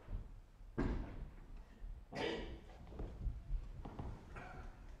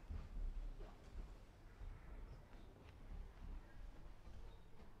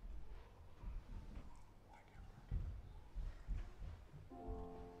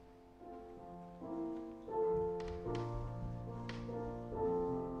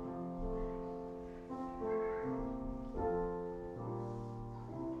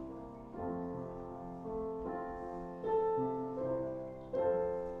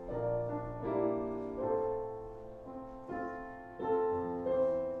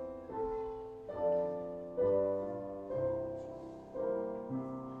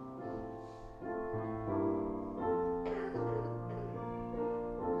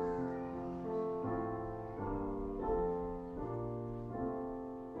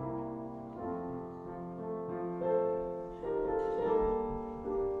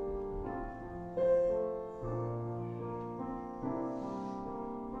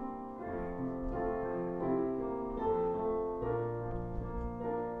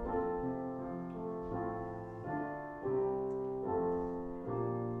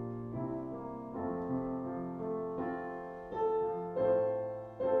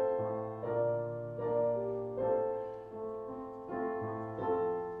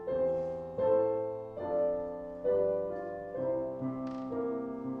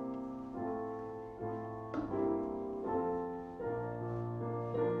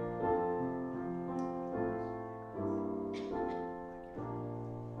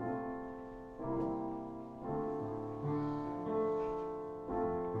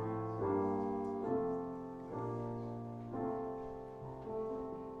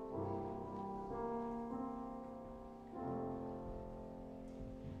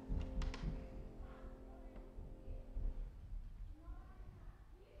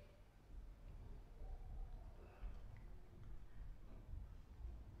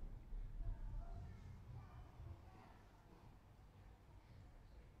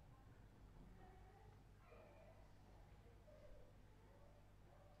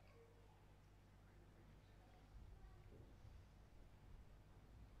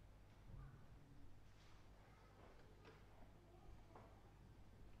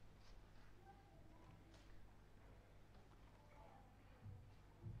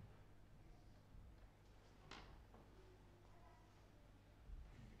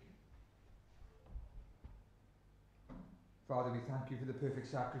 Father, we thank you for the perfect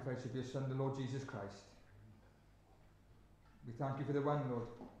sacrifice of your Son, the Lord Jesus Christ. We thank you for the one, Lord,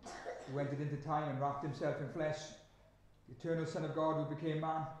 who entered into time and wrapped himself in flesh, the eternal Son of God who became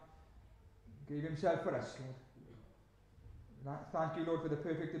man, gave himself for us, Lord. Thank you, Lord, for the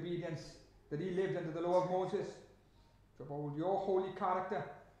perfect obedience that he lived under the law of Moses, to uphold your holy character,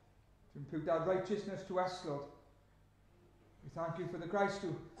 to impute our righteousness to us, Lord. We thank you for the Christ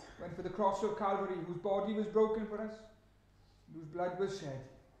who went for the cross of Calvary, whose body was broken for us, whose blood was shed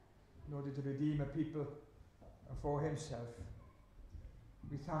in order to redeem a people for himself.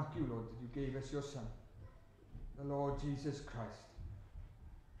 We thank you, Lord, that you gave us your Son, the Lord Jesus Christ.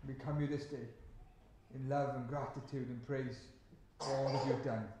 We come you this day in love and gratitude and praise for all that you've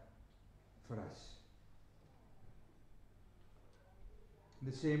done for us. In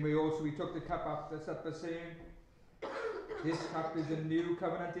the same way also we took the cup after supper, saying, this cup is a new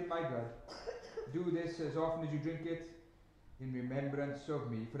covenant in my blood. Do this as often as you drink it in remembrance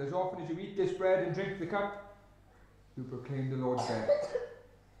of me. For as often as you eat this bread and drink the cup, you proclaim the Lord's death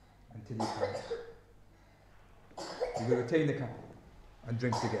until he comes. We will retain the cup and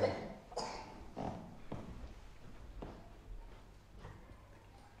drink together.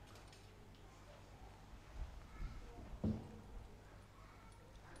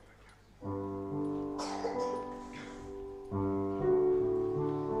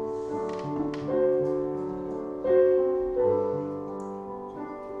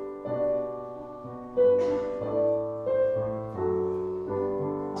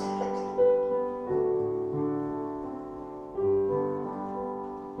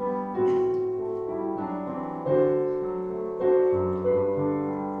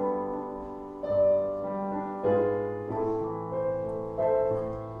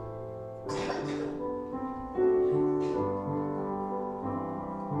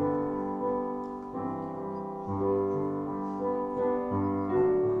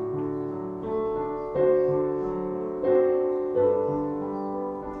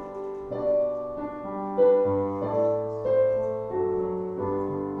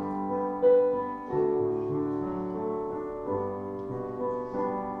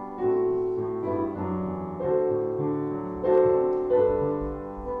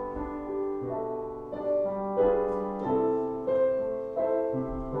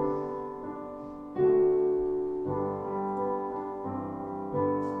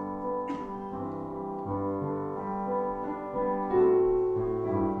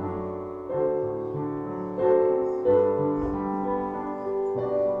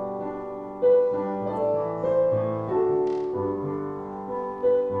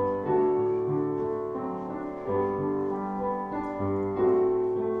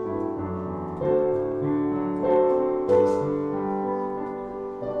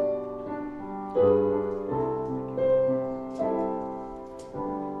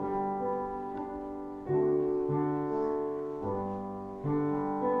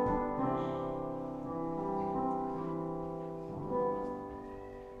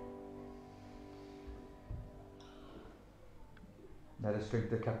 drink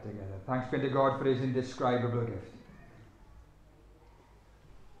the cup together. Thanks be to God for his indescribable gift.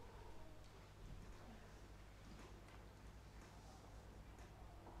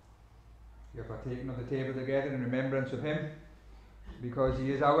 We are partaking of the table together in remembrance of him, because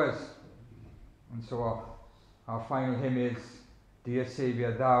he is ours. And so our final hymn is, Dear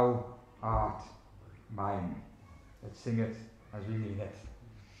Saviour, thou art mine. Let's sing it as we mean it.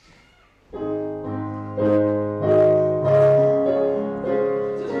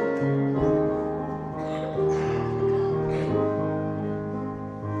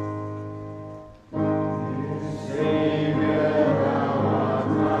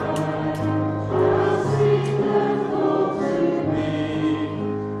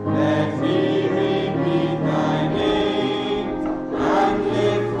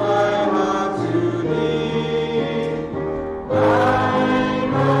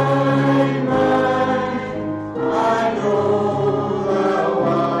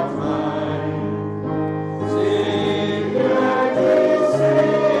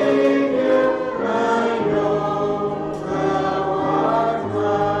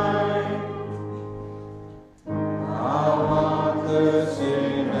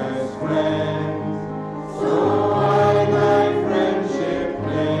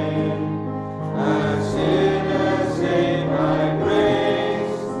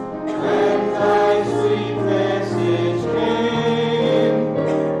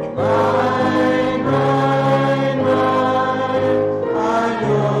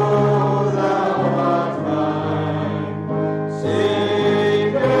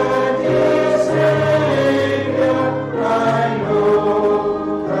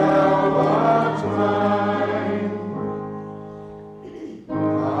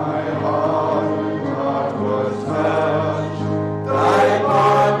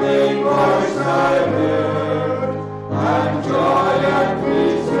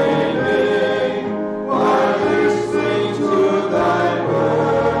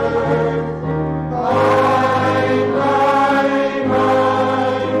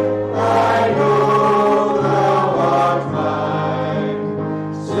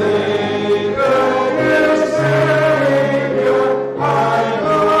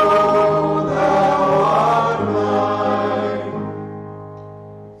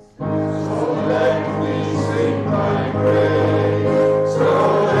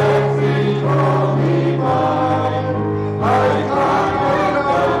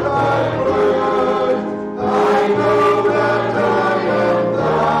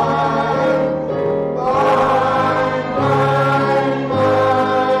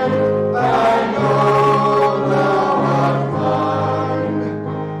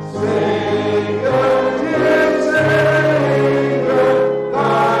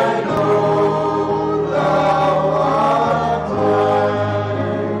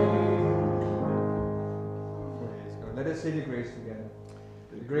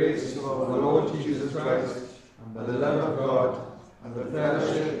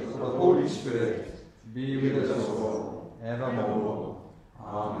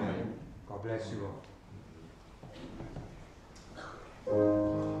 Amen.